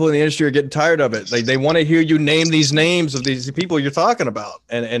of people in the industry are getting tired of it. Like they want to hear you name these names of these people you're talking about,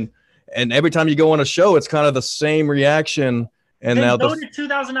 and every time you go on a show, it's kind of the same reaction. And now go to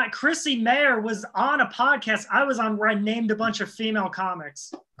 2009. Chrissy Mayer was on a podcast I was on where I named a bunch of female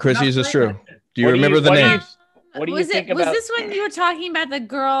comics. Chrissy, is this true? Do you remember the names? What do you think about? Was this when you were talking about the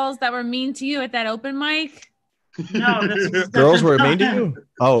girls that were mean to you at that open mic? No, girls were mean to you.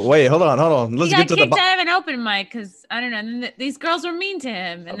 Oh wait, hold on. Let's get to the. He got kicked out of an open mic because I don't know. And these girls were mean to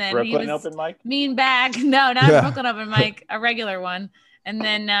him, and then Brooklyn he was open mic? mean back. No, not Brooklyn open mic, a regular one. And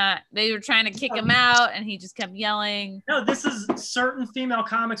then they were trying to kick him out, and he just kept yelling. No, this is certain female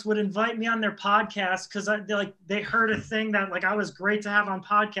comics would invite me on their podcast because they heard a thing that like I was great to have on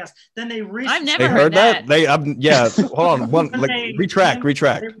podcast. Then they I've never They heard that. They Hold on. Retract.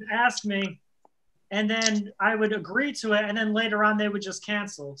 They would ask me, and then I would agree to it, and then later on they would just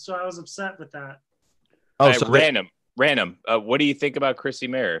cancel. So I was upset with that. Oh, so random. What do you think about Chrissy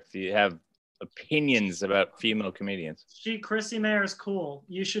Mayer? If you have opinions about female comedians, Chrissy Mayer is cool.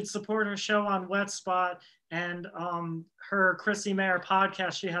 You should support her show on Wet Spot and her Chrissy Mayer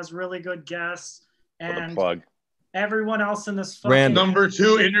podcast. She has really good guests. And plug. Everyone else in this fucking number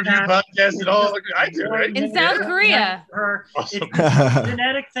 2 interview podcast at all. I do, right? In South Korea. It's a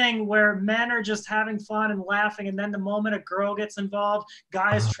genetic thing where men are just having fun and laughing, and then the moment a girl gets involved,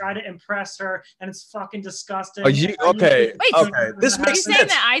 guys try to impress her, and it's fucking disgusting. Okay. Wait, okay. This are you makes saying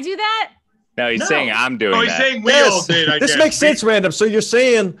sense. that I do that? No, he's saying I'm doing that. He's saying we all did. This makes sense, Random. So you're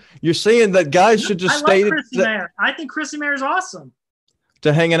saying that guys should just stay Chrissy Mayer. I think Chrissy Mayer is awesome.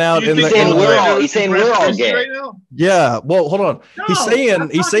 To hanging out in he's saying we're all gay. Right now? Yeah. Well, hold on. No,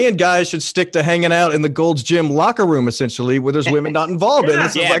 he's saying guys should stick to hanging out in the Gold's Gym locker room, essentially, where there's women not involved. Yeah. And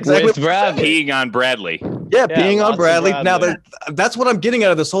this is Yeah, exactly with peeing on Bradley. Yeah, peeing on lots of Bradley. Now Bradley. that's what I'm getting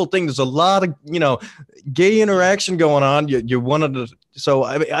out of this whole thing. There's a lot of gay interaction going on. You wanted to. So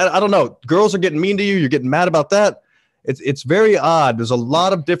I don't know. Girls are getting mean to you. You're getting mad about that. It's very odd. There's a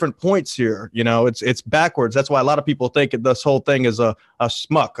lot of different points here. It's backwards. That's why a lot of people think this whole thing is a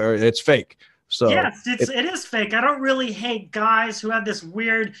smuck or it's fake. So yes, it is fake. I don't really hate guys who have this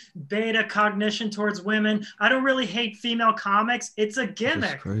weird beta cognition towards women. I don't really hate female comics. It's a gimmick.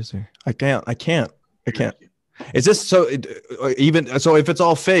 That's crazy. I can't. Is this so? So if it's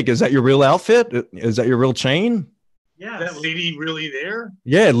all fake, is that your real outfit? Is that your real chain? Yeah. That lady really there?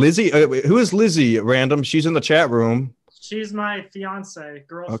 Yeah, Lizzie. Who is Lizzie? Random. She's in the chat room. She's my fiance,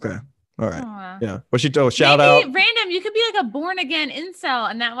 girlfriend. Okay. All right. Aww. Yeah. What's she doing? Shout out. Random. You could be like a born again incel,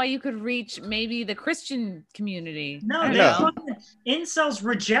 and that way you could reach maybe the Christian community. No, fucking incels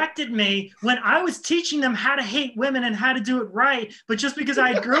rejected me when I was teaching them how to hate women and how to do it right. But just because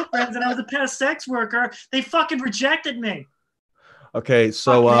I had girlfriends and I was a past sex worker, they fucking rejected me. Okay,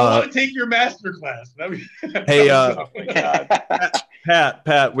 so I want to take your master class. Hey,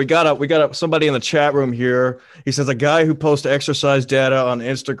 Pat, we got somebody in the chat room here. He says a guy who posts exercise data on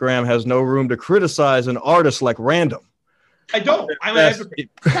Instagram has no room to criticize an artist like Random. I don't. I'm an advocate.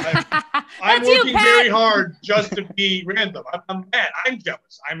 I'm working very hard just to be Random. I'm mad. I'm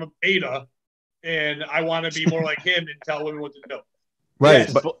jealous. I'm a beta, and I want to be more like him and tell women what to do. Right,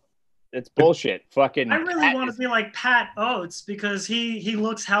 Yes, but it's bullshit. Fucking. I really want to be like Pat Oates because he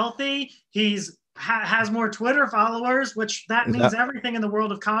looks healthy. Has more Twitter followers, which means everything in the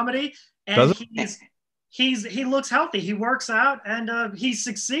world of comedy. And he looks healthy. He works out and he's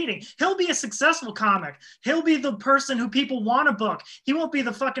succeeding. He'll be a successful comic. He'll be the person who people want to book. He won't be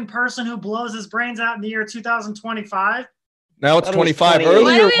the fucking person who blows his brains out in the year 2025. Now it's 25. Why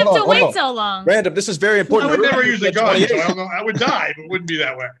Earlier, do we have to wait so long? Random, this is very important. I would never use a gun, so I don't know. I would die, but it wouldn't be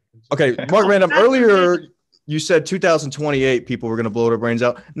that way. Okay, Mark Random, earlier you said 2028 people were going to blow their brains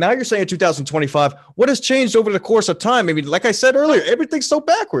out. Now you're saying 2025. What has changed over the course of time? I mean, like I said earlier, everything's so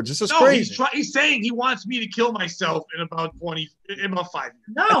backwards. This is crazy. He's saying he wants me to kill myself in about 5 years.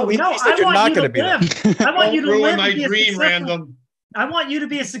 No, I want you to live. I want you to ruin live. my dream, Random. I want you to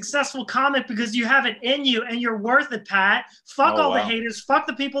be a successful comic because you have it in you and you're worth it, Pat. Fuck all the haters. Fuck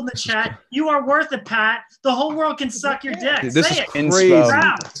the people in the chat. You are worth it, Pat. The whole world can suck your dick. This Say is it. crazy.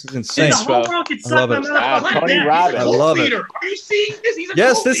 This is insane. The whole world can suck my motherfucking Tony dick. Robbins. I love it. Are you seeing this? He's a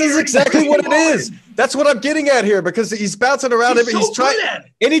Yes, cult this is leader. exactly what it is. That's what I'm getting at here because he's bouncing around. He's trying.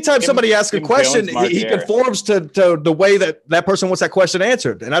 Anytime somebody asks a question, he conforms to the way that person wants that question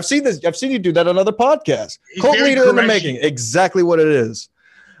answered. And I've seen this. I've seen you do that on other podcasts. Cult leader in the making. Exactly what it is.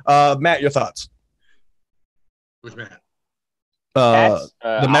 Matt, your thoughts? Who's Matt? The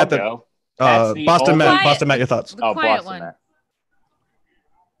Matt that Boston Matt. Boston Matt, your thoughts? The quiet one. Matt.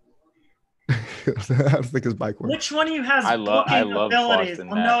 I think his mic works. Which one of you has I love abilities? Boston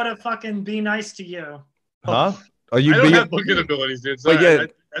I'll Matt. know to fucking be nice to you. Huh? Are you I don't being? have booking abilities, dude. But Sorry. yeah,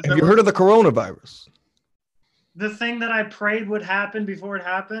 have you heard of the coronavirus? The thing that I prayed would happen before it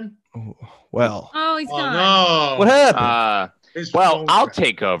happened. Oh, well, Oh, he's gone. No. what happened? Well, I'll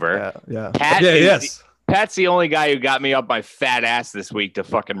take over. Yeah. Pat Yeah. is Yes. Pat's the only guy who got me up my fat ass this week to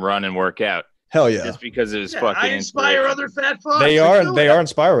fucking run and work out. Hell yeah. Just because it was Yeah, fucking I inspire inspiration. other fat fucks. They are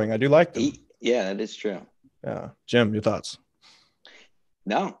inspiring. I do like them. Yeah, that is true. Yeah. Jim, your thoughts?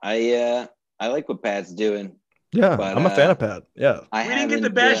 No, I like what Pat's doing. Yeah, But, I'm a fan of Pat. Yeah. I We didn't get to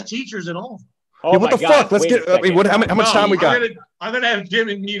bash teachers at all. Oh Yeah, what my the God, fuck? Let's wait get. a I mean, how much No, time we got? I'm gonna have Jim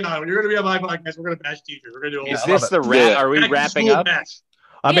and Meat on. You're gonna be on my podcast. We're gonna bash teachers. We're gonna do a Is whole this the wrap? Are we back to wrapping school up? match.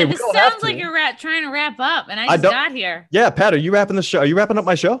 I mean, we this don't have sounds like to. you're trying to wrap up, and I I just don't- got here. Yeah, Pat, are you wrapping the show? Are you wrapping up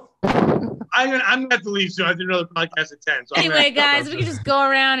my show? I'm gonna have to leave soon. I do another podcast at 10. So I'm gonna Anyway, have to guys, go. we can just go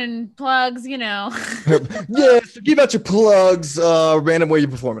around and plugs, you know. Yeah, so give out your plugs. Random, where you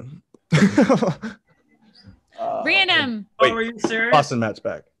performing? Random. Oh, are you serious? Boston Matt's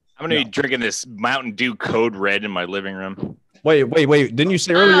back. I'm gonna be drinking this Mountain Dew Code Red in my living room. Wait. Didn't you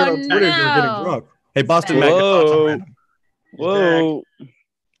say earlier Oh, on Twitter you were getting no. drunk? Hey, Boston Matt, your thoughts on Random? Whoa.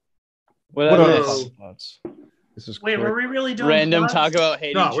 What What I are your miss? thoughts? This is Wait, quick. were we really doing Random plugs? talk about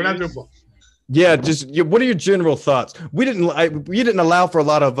hating No, we're not Jews? doing books. Yeah, what are your general thoughts? We didn't allow for a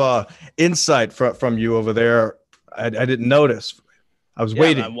lot of insight from you over there. I didn't notice. I was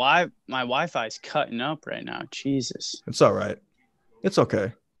waiting. My Wi-Fi's cutting up right now. Jesus. It's all right. It's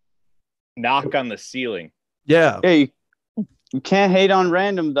okay. Knock on the ceiling. Yeah. Hey, you can't hate on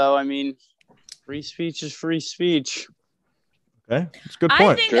Random though. I mean, free speech is free speech. Okay, it's a good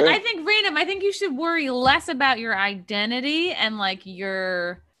point. I think Random. I think you should worry less about your identity and like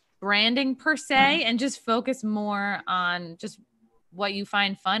your branding per se, and just focus more on just what you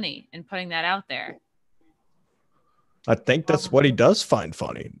find funny and putting that out there. I think that's what he does find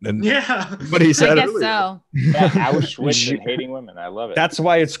funny. And Yeah. what he said I guess earlier. so. Yeah, Auschwitz and hating women. I love it. That's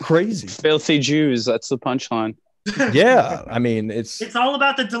why it's crazy. Filthy Jews. That's the punchline. Yeah, I mean, it's. It's all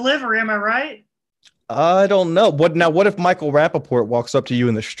about the delivery, am I right? I don't know. What if Michael Rappaport walks up to you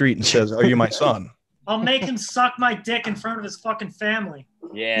in the street and says, "Are you my son?" I'll make him suck my dick in front of his fucking family.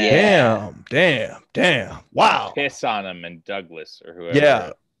 Yeah. Damn. Wow. Piss on him and Douglas or whoever.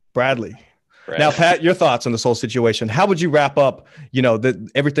 Yeah, Bradley. Now, Pat, your thoughts on this whole situation? How would you wrap up?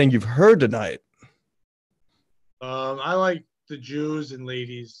 Everything you've heard tonight. I like the Jews and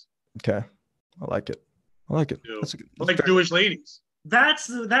ladies. Okay, I like it. That's I like Jewish ladies.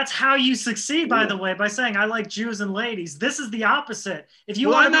 That's how you succeed, by the way, by saying I like Jews and ladies. This is the opposite. If you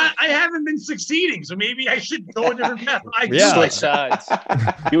want I haven't been succeeding, so maybe I should go a different path. Switch sides.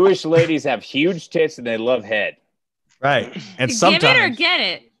 Jewish ladies have huge tits and they love head. Right, and Give sometimes it or get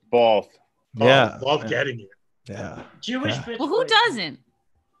it. Both. Yeah, love getting it. Yeah. Jewish Yeah. bitch. Well, who doesn't?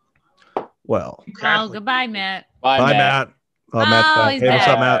 Well, Oh, goodbye, Matt. Bye, bye, Matt. Matt. Oh, Matt's Oh, back. he's Hey, what's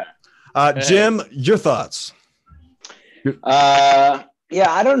up, back. Matt? Jim, your thoughts? Yeah,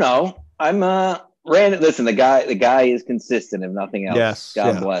 I don't know. I'm Random. Listen, the guy is consistent, if nothing else. Yes,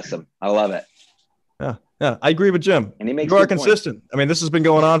 God yeah. bless him. I love it. Yeah, I agree with Jim. And he makes You are good points. consistent. I mean, this has been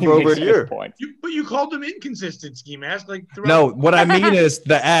going on He for over makes a good year. points. But you called him inconsistent, Ski Mask. Like throughout. No, what I mean is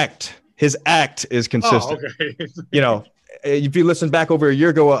the act. His act is consistent. Oh, okay. If you listen back over a year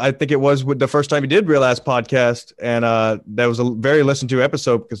ago, I think it was the first time you did Real Ass Podcast, and that was a very listened to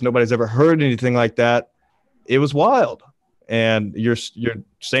episode because nobody's ever heard anything like that. It was wild, and you're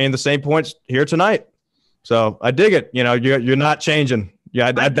saying the same points here tonight. So I dig it. You're not changing.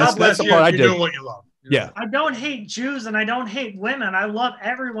 Yeah, that's the part I You're dig. doing what you love. Yeah, I don't hate Jews and I don't hate women. I love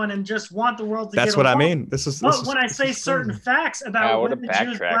everyone and just want the world to that's get what I along. mean. But when I say certain facts about what a women,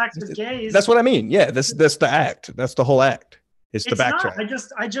 Jews, backtrack. blacks, or gays, That's what I mean. Yeah, that's the act. That's the whole act. It's the it's backtrack.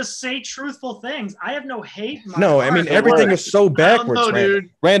 not. I just say truthful things. I have no hate. In my No, I heart. mean everything is so I don't backwards. know, Random. dude.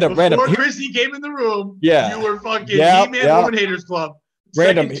 Random. Before Here- Chrissy came in the room, Yeah. you were fucking Yeah, He-Man yeah. Woman Haters Club.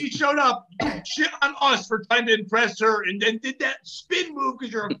 Random. Second she showed up, you shit on us for trying to impress her, and then did that spin move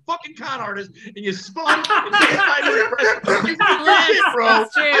because you're a fucking con artist, and you spun and then tried to impress her. You did your shit, bro.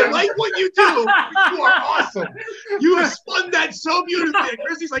 That's true. I like what you do. You are awesome. You have spun that so beautifully. And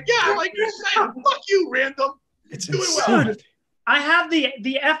Chrissy's like, yeah, I like your style. Fuck you, Random. It's Do it well. insane. I have the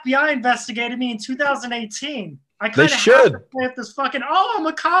FBI investigated me in 2018. I They kind of have should. to play with this fucking. Oh, I'm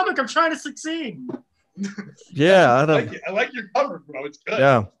a comic. I'm trying to succeed. Yeah, I I don't. like it. I like your cover, bro. It's good.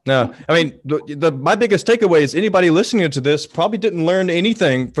 Yeah, no. I mean, my biggest takeaway is anybody listening to this probably didn't learn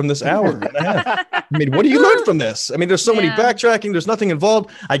anything from this hour and a half. I mean, what do you learn from this? I mean, there's so many Yeah. backtracking. There's nothing involved.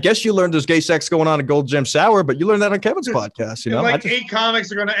 I guess you learned there's gay sex going on at Gold Gem Sour, but you learned that on Kevin's podcast. You know, Like 8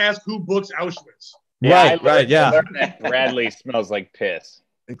 comics are going to ask who books Auschwitz. Right, yeah. I learned that Bradley smells like piss.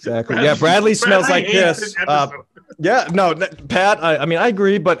 Exactly. Yeah, Bradley smells like hates this. episode. Yeah, no, Pat. I mean, I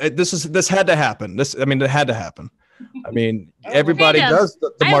agree, but this had to happen. It had to happen. I mean, everybody Random. does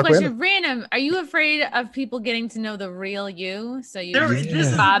the I have a Mark question. Random. Random, are you afraid of people getting to know the real you? So you This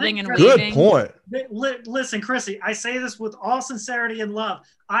is the bobbing thing, and Chris. weaving? Good point. Listen, Chrissy, I say this with all sincerity and love.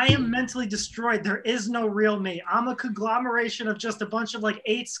 I am mentally destroyed. There is no real me. I'm a conglomeration of just a bunch of like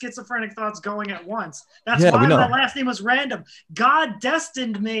 8 schizophrenic thoughts going at once. That's Yeah, why we know. my last name was Random. God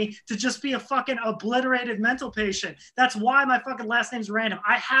destined me to just be a fucking obliterated mental patient. That's why my fucking last name's Random.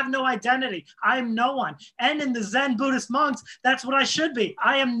 I have no identity. I am no one. And in the Zen Buddhist monks, that's what I should be.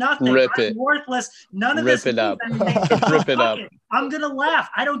 I am nothing. Rip I'm it. worthless. None of Rip this it up. means anything. Rip it Fuck up. I'm gonna laugh.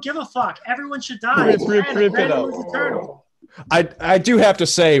 I don't give a fuck. Everyone should die. Rip, It's rip, random. rip it Random up. is eternal. I do have to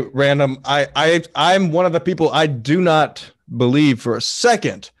say, Random, I'm one of the people I do not believe for a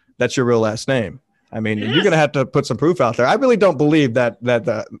second that's your real last name. I mean, It you're is. gonna have to put some proof out there. I really don't believe that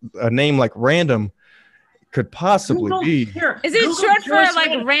a name like Random could possibly Google- be. here, Is it Google short for Jewish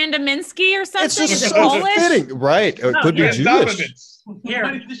like Random. Randominsky or something? It's just Is it so Polish? fitting, right? It No, could be yeah, Jewish.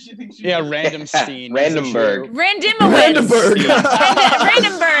 Here. Yeah, Random Steen. Randomberg. Randomowitz. Randomberg.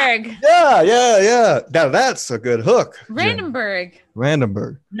 Randomberg. Yeah. Now that's a good hook. Jen. Randomberg.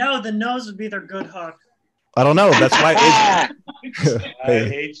 Randomberg. No, the nose would be their good hook. I don't know. That's why. Ah, I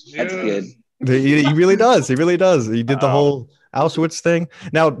hate Jews. that's good. He really does. He really does. He did the whole Auschwitz thing.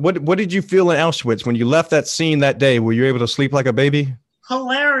 Now, what did you feel in Auschwitz when you left that scene that day? Were you able to sleep like a baby?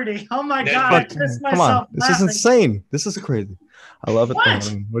 Hilarity. Oh my Yeah, god, I Fuck, pissed come myself on, this is laughing. insane. This is crazy. I love it. What? Though.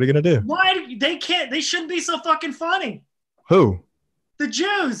 I mean, what are you gonna do? Why they can't? They shouldn't be so fucking funny. Who? The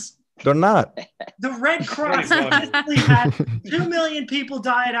Jews. They're not. The Red Cross Pretty funny. basically had 2 million people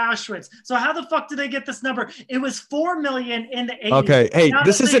die at Auschwitz. So how the fuck did they get this number? It was 4 million in the 80s. Okay. Hey, Now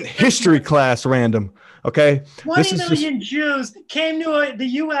this that isn't they- history class. Random. Okay. 20 This is million Jews came to the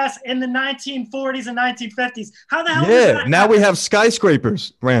U.S. in the 1940s and 1950s. How the hell? did Yeah. that Now we happen? have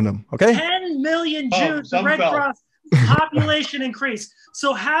skyscrapers. Random. Okay. 10 million Oh, Jews. The some Red fell. Cross population increased.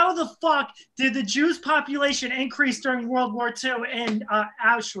 So how the fuck did the Jews' population increase during World War II in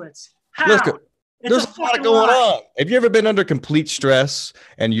Auschwitz? How? Listen, It's There's a lot fucking going lie. on. Have you ever been under complete stress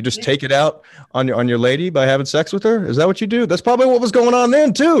and you just take it out on your lady by having sex with her? Is that what you do? That's probably what was going on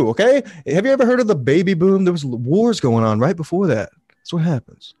then too. Okay. Have you ever heard of the baby boom? There was wars going on right before that. That's what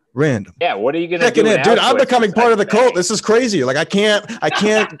happens. Random. Yeah, what are you gonna Checking do? in, dude. I'm Auschwitz becoming part of the besides cult. This is crazy. Like I can't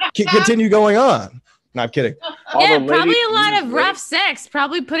continue going on. No, I'm kidding. all Yeah, the probably ladies- a lot of rough sex.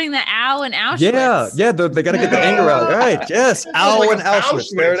 Probably putting the owl in Auschwitz. Yeah. They got to get the anger out. All right. Yes. Owl like and a Auschwitz.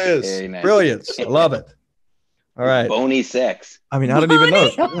 There it is. Very nice. Brilliance. I love it. All right. Bony sex. I mean, I don't even know.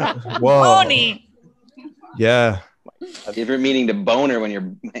 Yeah. Whoa. Pony. Yeah. Different meaning to boner when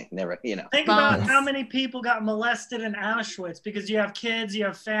you're never, you know. Think about Bones. how many people got molested in Auschwitz because you have kids, you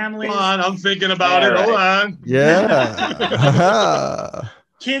have families, Hold on, I'm thinking about it. All Hold on. Yeah.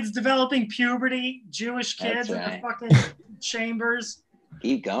 kids developing puberty, Jewish kids That's in right. the fucking chambers.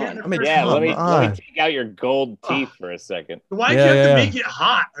 Keep going. I mean, Yeah, let me on. take out your gold teeth for a second. Why do Yeah, you have yeah. to make it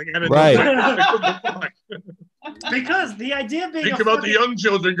hot? I gotta do Right. that. Because the idea of being Think a about the fucking- young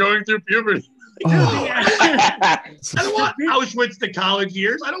children going through puberty. Dude, I don't want Auschwitz to college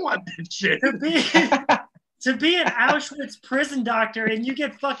years. I don't want that shit. to be an Auschwitz prison doctor and you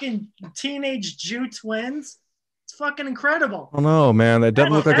get fucking teenage Jew twins, it's fucking incredible. Oh no, man, that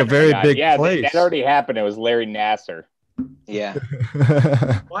doesn't look like a very Yeah, big yeah, place. that already happened. It was Larry Nasser. Yeah.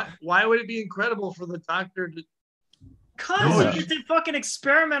 Why would it be incredible for the doctor to? Cause No. you did fucking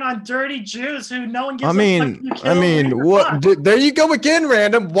experiment on dirty Jews who no one gives I a mean, fuck. You kill them, what? fuck. There you go again,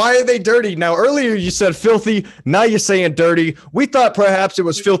 Random. Why are they dirty? Now, earlier you said filthy. Now you're saying dirty. We thought perhaps it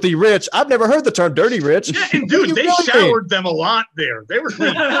was filthy rich. I've never heard the term dirty rich. Yeah, and What do dude, you they mean? showered them a lot there. They were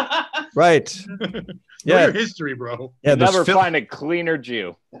clean. Right. Know Yeah. your history, bro. Yeah. You'll there's never fil- find a cleaner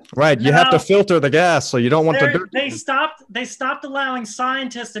Jew. right. You have to No. filter the gas, so you don't want the dirt. They stopped allowing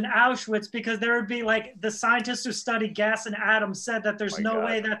scientists in Auschwitz because there would be like the scientists who study gas and atoms said that there's My no God.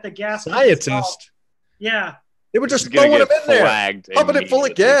 way that the gas could be solved. Scientist. Yeah. They were This just is gonna throwing them get in there, flagged pumping it full of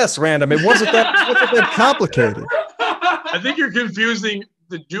immediately. gas. Random. It wasn't that complicated. I think you're confusing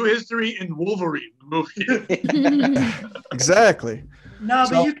the Jew history and Wolverine the movie. Exactly. No,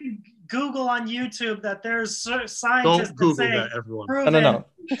 So- but you can Google on YouTube that there's scientists Don't that Google say that, everyone. proven No.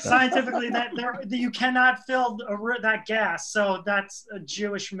 scientifically that you cannot fill that gas. So that's a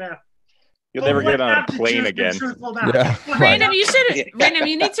Jewish myth. You'll But never what get on a have the plane Jews been again. truthful about? Yeah. What Random, you should. Yeah. Random,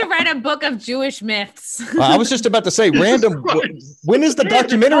 you need to write a book of Jewish myths. I was just about to say, Random. When is the Yeah,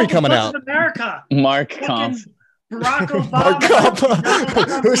 documentary it's coming called out? America. Mark Fucking Kampf. Barack Obama. Mark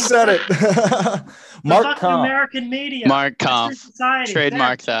Comp. Who said it? The Mark fucking Comp. American media. Mark Western Kampf. society.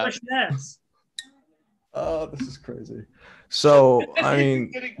 Trademark That's that. Jewish myths. Oh, this is crazy. So, I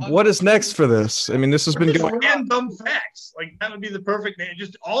mean, what is next for this? I mean, this has been going random facts. Like that would be the perfect name.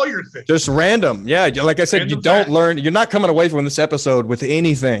 Just all your things. just random. Yeah, like I said, Random you don't facts. learn. You're not coming away from this episode with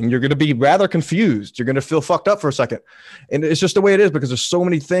anything. You're going to be rather confused. You're going to feel fucked up for a second, and it's just the way it is because there's so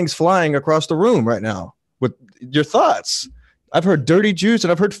many things flying across the room right now with your thoughts. I've heard dirty Jews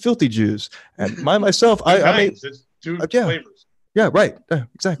and I've heard filthy Jews, and myself, I mean, It's two yeah. flavors. yeah, right, yeah,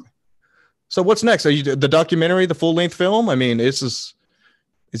 exactly. So what's next? Are you the documentary, the full length film? I mean, is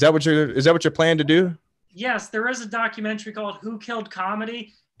that what you're planning to do? Yes, there is a documentary called Who Killed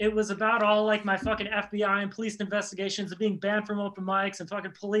Comedy. It was about all like my fucking FBI and police investigations of being banned from open mics and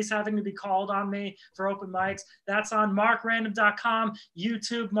fucking police having to be called on me for open mics. That's on markrandom.com,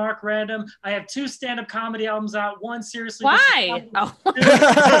 YouTube, Mark Random. I have 2 stand-up comedy albums out. One seriously. Why? Oh.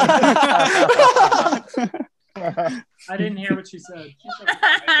 I didn't hear what she said.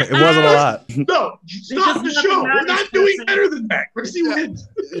 It wasn't a lot. No, stop the show. We're not doing better than that. Chrissy wins.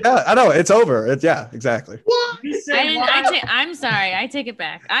 Yeah, I know it's over. Yeah, exactly. What? I'm sorry. I take it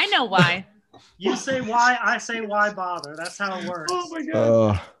back. I know why. You say why, I say why bother. That's how it works. Oh my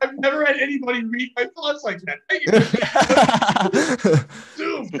god! I've never had anybody read my thoughts like that. Thank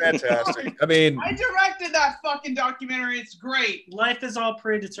you. Dude, fantastic. I mean, I directed that fucking documentary. It's great. Life is all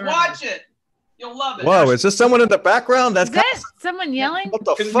predetermined. Watch it. You'll love it. Whoa, is this someone in the background? That's Is that someone yelling? What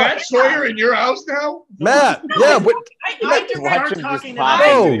the Is fuck? Matt Sawyer in your house now? Matt, yeah. What? I directed that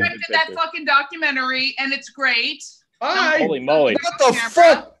fucking documentary, and it's great. Holy moly! What the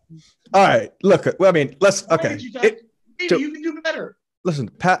fuck? All right, look. Well, I mean, let's. Okay. You can do better. Listen,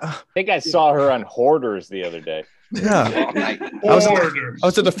 Pat. I think I saw her on Hoarders the other day. Yeah. I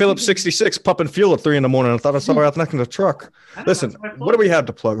was at the Phillips 66 pumping fuel at 3 a.m. I thought I saw her out next to the truck. Listen, what do we have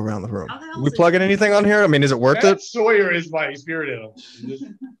to plug around the room? We plugging anything on here? I mean, is it worth Matt it? Sawyer is my spirit animal.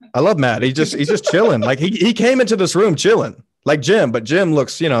 I love Matt. He's just chilling. Like he came into this room chilling, like Jim. But Jim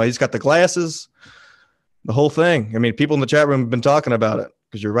looks, he's got the glasses, the whole thing. I mean, people in the chat room have been talking about it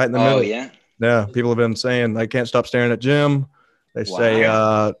because you're right in the middle. Oh yeah. Yeah, people have been saying I can't stop staring at Jim. They say,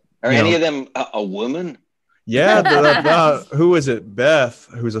 are any of them a woman? Yeah, who is it? Beth,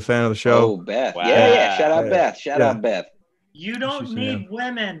 who's a fan of the show. Oh, Beth. Wow. Yeah. Shout out Beth. Shout out Beth. You don't need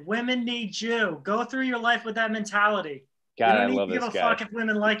women. Women need you. Go through your life with that mentality. God, I love this guy. You don't give a fuck if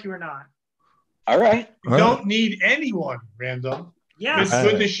women like you or not. All right. You don't need anyone, Random. Yeah. It's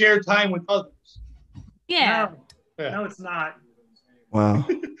good to share time with others. Yeah. No, it's not. Wow.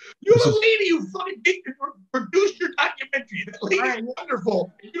 You're a lady who fucking produced your documentary. That lady's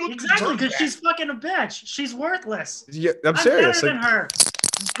wonderful. You don't Exactly, deserve because that. she's fucking a bitch. She's worthless. Yeah, I'm serious. Better than her.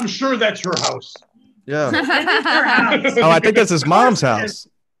 I'm sure that's your house. Yeah. Her house. Oh, I think that's his mom's house.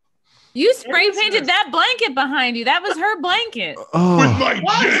 You spray painted that blanket behind you. That was her blanket. Oh. With my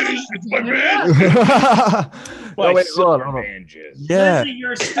jizz. It's my man. Oh, wait, hold on. Yeah. Lizzie,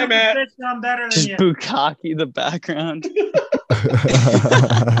 you're a stupid bitch. I'm better than Just you. Bukkake the background.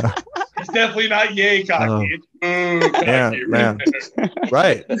 It's definitely not yay cocky. It's boo cocky. Yeah, man.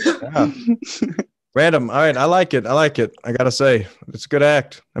 Right. Yeah. Random. All right. I like it. I gotta say, it's a good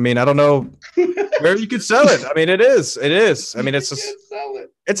act. I mean, I don't know where you could sell it. I mean, it is. I mean, it's just,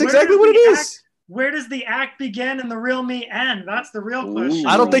 it's exactly what it is. Where does the act begin and the real me end? That's the real question.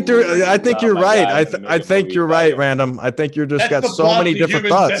 I don't think there. I think you're right. I think you're right, Random. I think you're just got so many different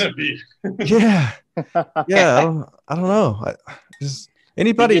thoughts. Yeah. Yeah. I don't know.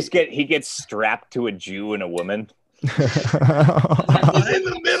 Anybody? He gets strapped to a Jew and a woman. He's in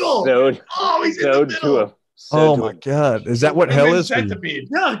the middle. He's in the middle. Oh my God! Is that what hell is for you?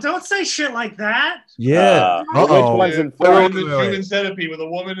 No, don't say shit like that. Yeah. Which one's in front? The human centipede with a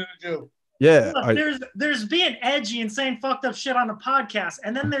woman and a Jew. Yeah. Look, there's being edgy and saying fucked up shit on a podcast,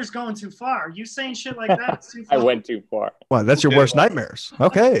 and then there's going too far. You saying shit like that? It's too far. I went too far. Wow, that's your worst nightmares.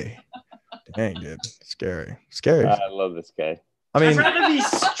 Okay. Dang, dude. Scary. I love this guy. I mean, I'd rather be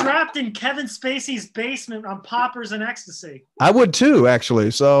strapped in Kevin Spacey's basement on poppers and ecstasy. I would too, actually.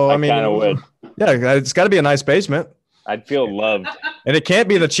 So I mean, kind of would. Yeah, it's got to be a nice basement. I'd feel loved. And it can't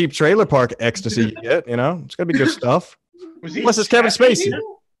be the cheap trailer park ecstasy you get. It's got to be good stuff. Unless it's Kevin Spacey.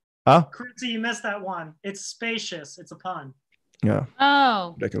 Huh? Chrissy, you missed that one. It's spacious. It's a pun. Yeah.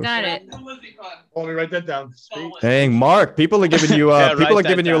 Oh, ridiculous. Got it. Let me write that down. Dang, Mark, people are giving you Yeah, people are write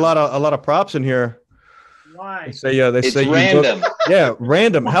giving that you a down. lot of props in here. Why? They say It's you random. look,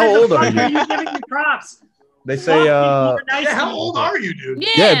 random. How Why the old are fuck you? you giving me props? They say How old are you, dude?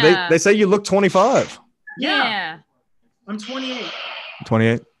 Yeah. they say you look 25. Yeah. I'm 28.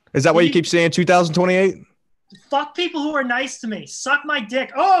 28. Is that why you keep saying 2028? Fuck people who are nice to me. Suck my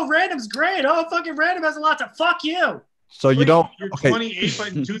dick. Oh, Random's great. Oh, fucking Random has a lot to fuck you. So you don't You're okay. 28, but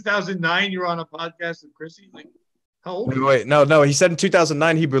in 2009 you were on a podcast with Chrissy. Like, How old? Wait. No. He said in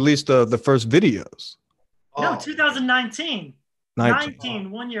 2009 he released the first videos. No, 2019.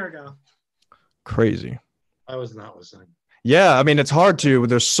 19, 1 year ago. Crazy. I was not listening. Yeah, I mean it's hard to.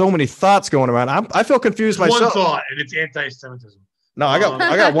 There's so many thoughts going around. I feel confused myself. One thought, and it's anti-Semitism. No, I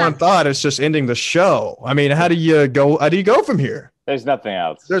got one thought. It's just ending the show. I mean, how do you go from here? There's nothing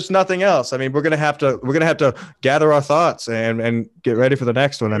else. There's nothing else. I mean, we're gonna have to gather our thoughts and get ready for the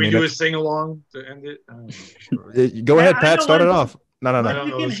next one. Can I mean, do a sing along to end it. Go ahead, Pat. Start it off. No.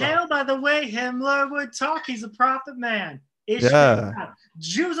 You can hail by the way Himmler would talk. He's a prophet man. Yeah.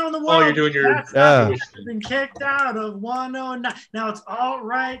 Jews on the wall. Oh, you're doing your been kicked out of 109. Now it's all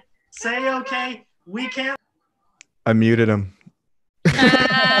right. Say okay. We can't. I muted him.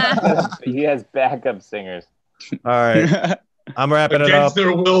 He has backup singers. All right. I'm wrapping it up. Against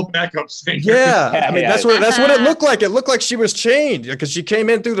their will, backup singer. Yeah. I mean, that's what it looked like. It looked like she was chained because she came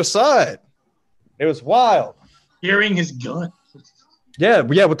in through the side. It was wild. Hearing his gun. Yeah,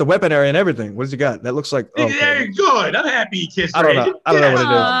 with the weapon area and everything. What does he got? That looks like. Okay. Good. I'm happy he kissed her. I don't know what it is.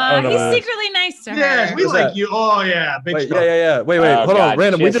 I don't know. He's secretly nice to her. Yes, we like you. Oh yeah, big Wait, stuff. yeah. Wait. Hold on,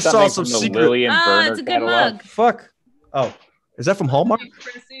 random. We just saw some secret. It's a good mug. Fuck. Oh, is that from Hallmark?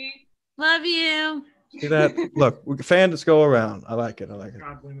 Love you. See that? Look, fans go around. I like it. Oh,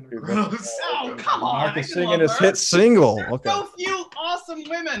 come on. Mark is singing his hit single. There's Okay. so few awesome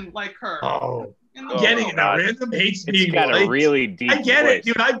women like her. Oh. Getting it now. Random hates being got liked. a really deep I get it, voice.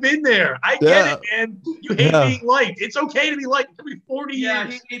 dude. I've been there. I get it, man. You hate being liked. It's okay to be liked. It took me 40 years. Yeah,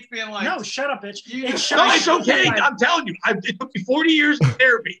 he hates being liked. No, shut up, bitch. It's okay. I'm telling you. It took me 40 years of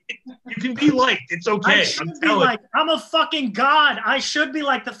therapy. You can be liked. It's okay. I'm a fucking god. I should be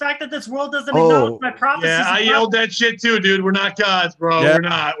like. The fact that this world doesn't acknowledge my prophecies. Yeah, I yelled that shit too, dude. We're not gods, bro. Yeah. We're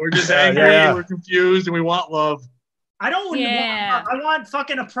not. We're just angry. We're confused, and we want love. I don't want. I want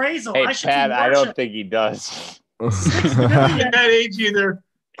fucking appraisal. Hey, I should Pat, be I don't think he does. I'm not at that age either,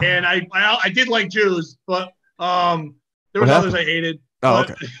 and I did like Jews, but there was others I hated. Oh,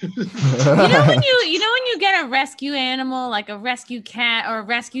 okay. You know when you get a rescue animal like a rescue cat or a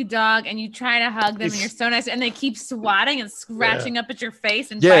rescue dog and you try to hug them and you're so nice and they keep swatting and scratching up at your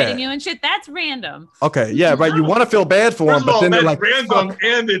face and biting you and shit. That's random. Okay, yeah, right. You want to feel bad for them, but then they're like random, fuck.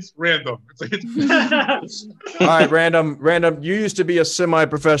 and it's random. It's All right, random. You used to be a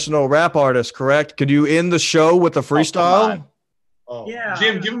semi-professional rap artist, correct? Could you end the show with a freestyle? Yeah.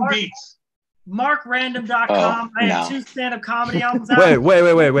 Jim, give him beats. MarkRandom.com. I have 2 stand-up comedy albums out.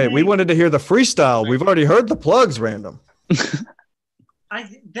 Wait. We wanted to hear the freestyle. We've already heard the plugs, Random.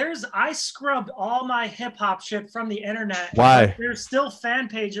 I scrubbed all my hip hop shit from the internet. Why? There's still fan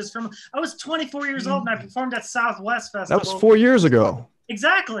pages from. I was 24 years old and I performed at Southwest Festival. That was 4 years ago.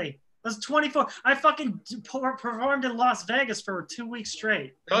 Exactly. I was 24. I fucking performed in Las Vegas for 2 weeks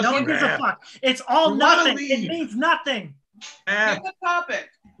straight. No one gives a fuck. It's all nothing. It means nothing. Get the topic.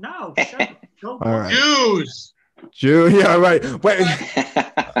 No. Shut up. All right. Jews. Yeah, right. Wait.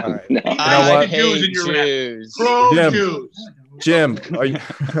 All right. No. You know what? Jews in your Jews. Pro-Jews. Jim, are you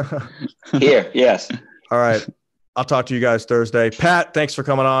here? Yes. All right. I'll talk to you guys Thursday. Pat, thanks for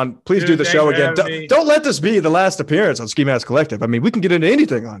coming on. Please do the show again. Don't let this be the last appearance on Ski Mask Collective. I mean, we can get into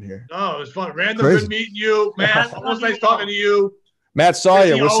anything on here. Oh, it was fun. Random, good meeting you. Matt, almost nice talking to you. Matt saw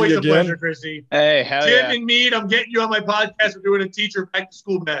you. We'll see you again. Pleasure, Chrissy. Hey, hell Jim yeah. and Mead, I'm getting you on my podcast. We're doing a teacher back to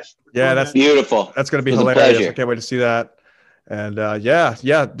school bash. Yeah, that's beautiful. That's going to be hilarious. I can't wait to see that. And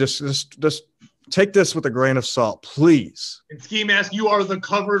just take this with a grain of salt, please. And Ski Mask, you are the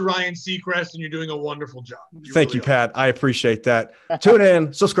covered Ryan Seacrest, and you're doing a wonderful job. Thank you, Pat. I appreciate that. Tune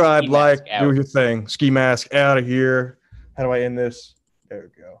in, subscribe, like, do your thing. Ski Mask out of here. How do I end this?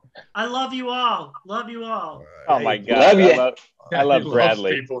 There we go. I love you all. Love you all. Oh my God. Love you. I love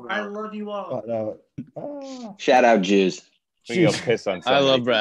Bradley. I love you all. Shout out Jews. We go piss on somebody. I love Brad.